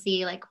 They want to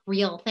see like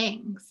real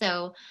things.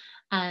 So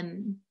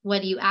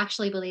what do you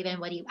actually believe in?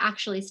 What do you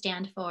actually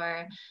stand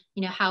for?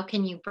 How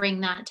can you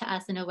bring that to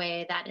us in a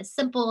way that is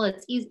simple,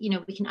 it's easy,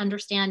 we can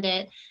understand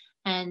it,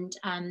 and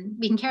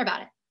we can care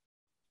about it.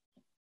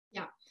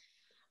 Yeah.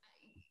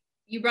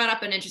 You brought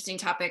up an interesting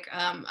topic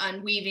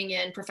on weaving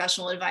in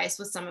professional advice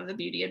with some of the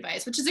beauty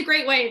advice, which is a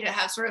great way to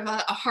have sort of a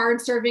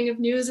hard serving of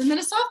news and then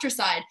a softer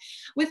side.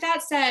 With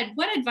that said,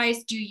 what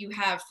advice do you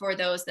have for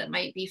those that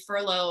might be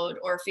furloughed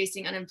or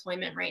facing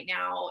unemployment right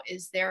now?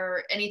 Is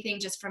there anything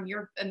just from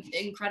your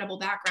incredible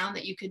background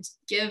that you could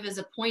give as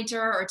a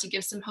pointer, or to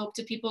give some hope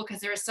to people?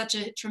 Because there is such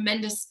a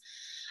tremendous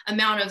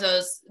amount of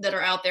those that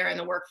are out there in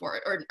the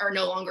workforce or are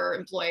no longer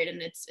employed,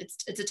 and it's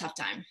a tough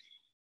time.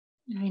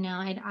 I know.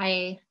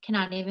 I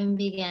cannot even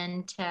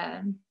begin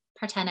to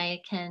pretend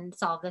I can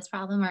solve this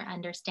problem or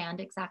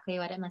understand exactly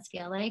what it must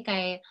feel like.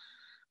 I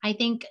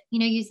think,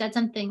 you said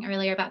something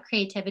earlier about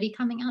creativity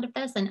coming out of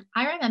this. And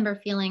I remember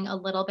feeling a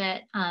little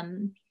bit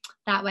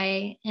that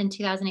way in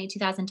 2008,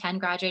 2010,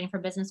 graduating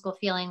from business school,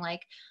 feeling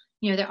like,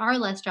 there are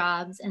less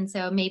jobs. And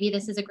so maybe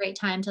this is a great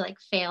time to like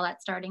fail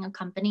at starting a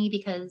company,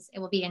 because it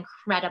will be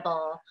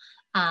incredible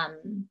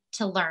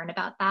to learn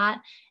about that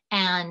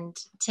and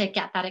to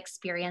get that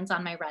experience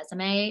on my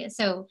resume.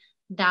 So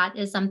that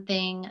is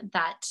something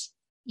that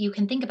you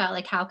can think about,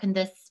 like, how can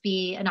this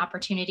be an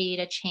opportunity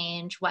to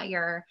change what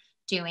you're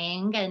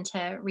doing and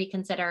to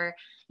reconsider,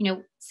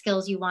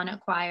 skills you want to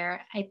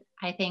acquire.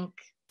 I think,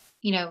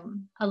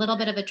 a little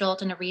bit of a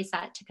jolt and a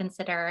reset to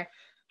consider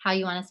how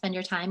you want to spend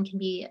your time can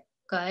be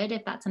good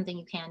if that's something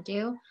you can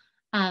do.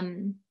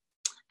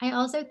 I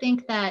also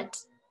think that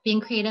being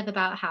creative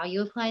about how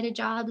you apply to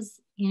jobs,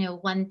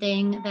 one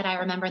thing that I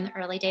remember in the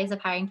early days of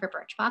hiring for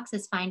Birchbox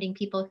is finding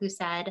people who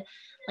said,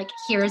 like,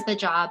 here's the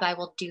job I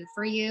will do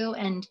for you,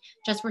 and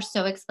just were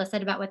so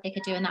explicit about what they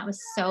could do. And that was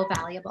so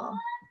valuable.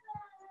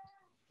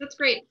 That's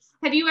great.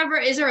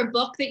 Is there a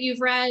book that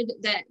you've read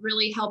that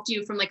really helped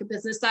you from like a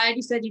business side?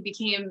 You said you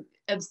became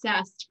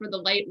obsessed, for the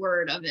light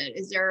word of it.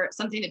 Is there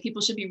something that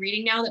people should be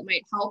reading now that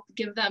might help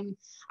give them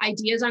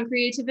ideas on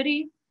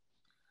creativity?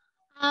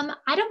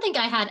 I don't think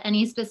I had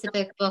any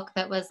specific book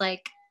that was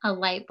like a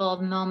light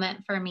bulb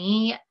moment for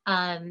me.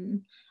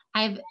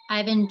 I've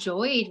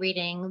enjoyed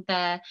reading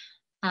the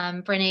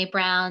Brene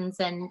Brown's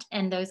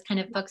and those kind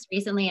of books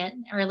recently.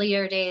 In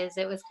earlier days,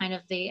 it was kind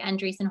of the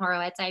Andreessen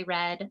Horowitz. I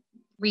read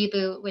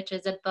Reboot, which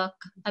is a book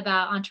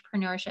about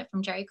entrepreneurship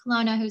from Jerry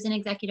Colonna, who's an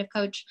executive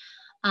coach.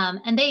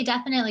 And they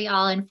definitely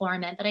all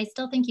inform it, but I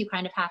still think you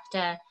kind of have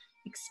to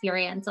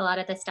experience a lot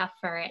of the stuff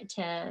for it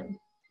to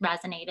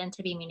resonate and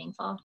to be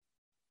meaningful.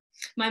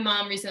 My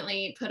mom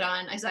recently put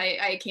on, as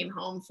I came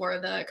home for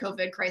the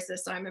COVID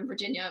crisis, so I'm in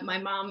Virginia, my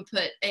mom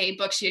put a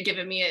book she had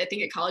given me, I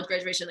think at college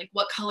graduation, like,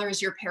 what color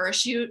is your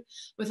parachute?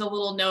 With a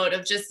little note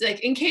of just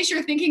like, in case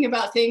you're thinking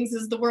about things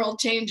as the world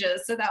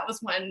changes. So that was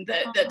one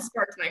that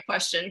sparked my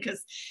question,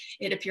 because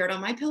it appeared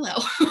on my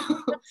pillow.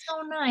 That's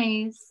so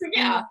nice.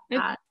 Yeah,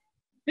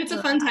 it's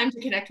a fun time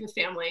to connect with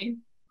family.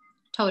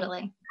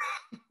 Totally.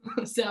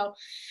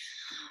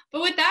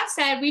 But with that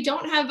said, we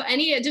don't have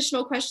any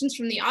additional questions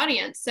from the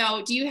audience.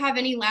 So do you have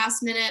any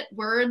last minute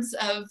words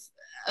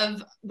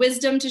of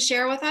wisdom to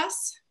share with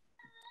us?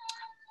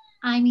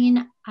 I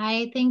mean,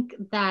 I think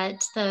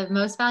that the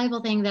most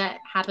valuable thing that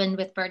happened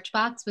with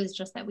Birchbox was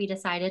just that we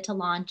decided to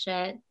launch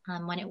it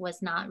when it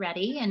was not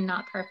ready and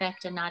not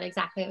perfect and not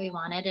exactly what we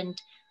wanted.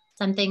 And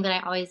something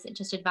that I always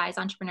just advise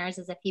entrepreneurs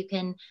is if you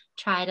can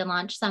try to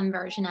launch some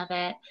version of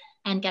it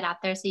and get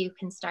out there so you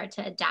can start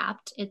to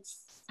adapt,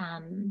 it's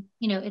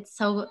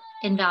so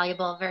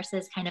invaluable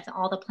versus kind of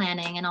all the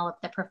planning and all of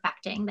the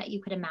perfecting that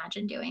you could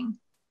imagine doing.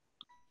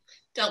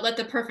 Don't let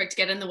the perfect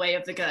get in the way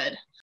of the good.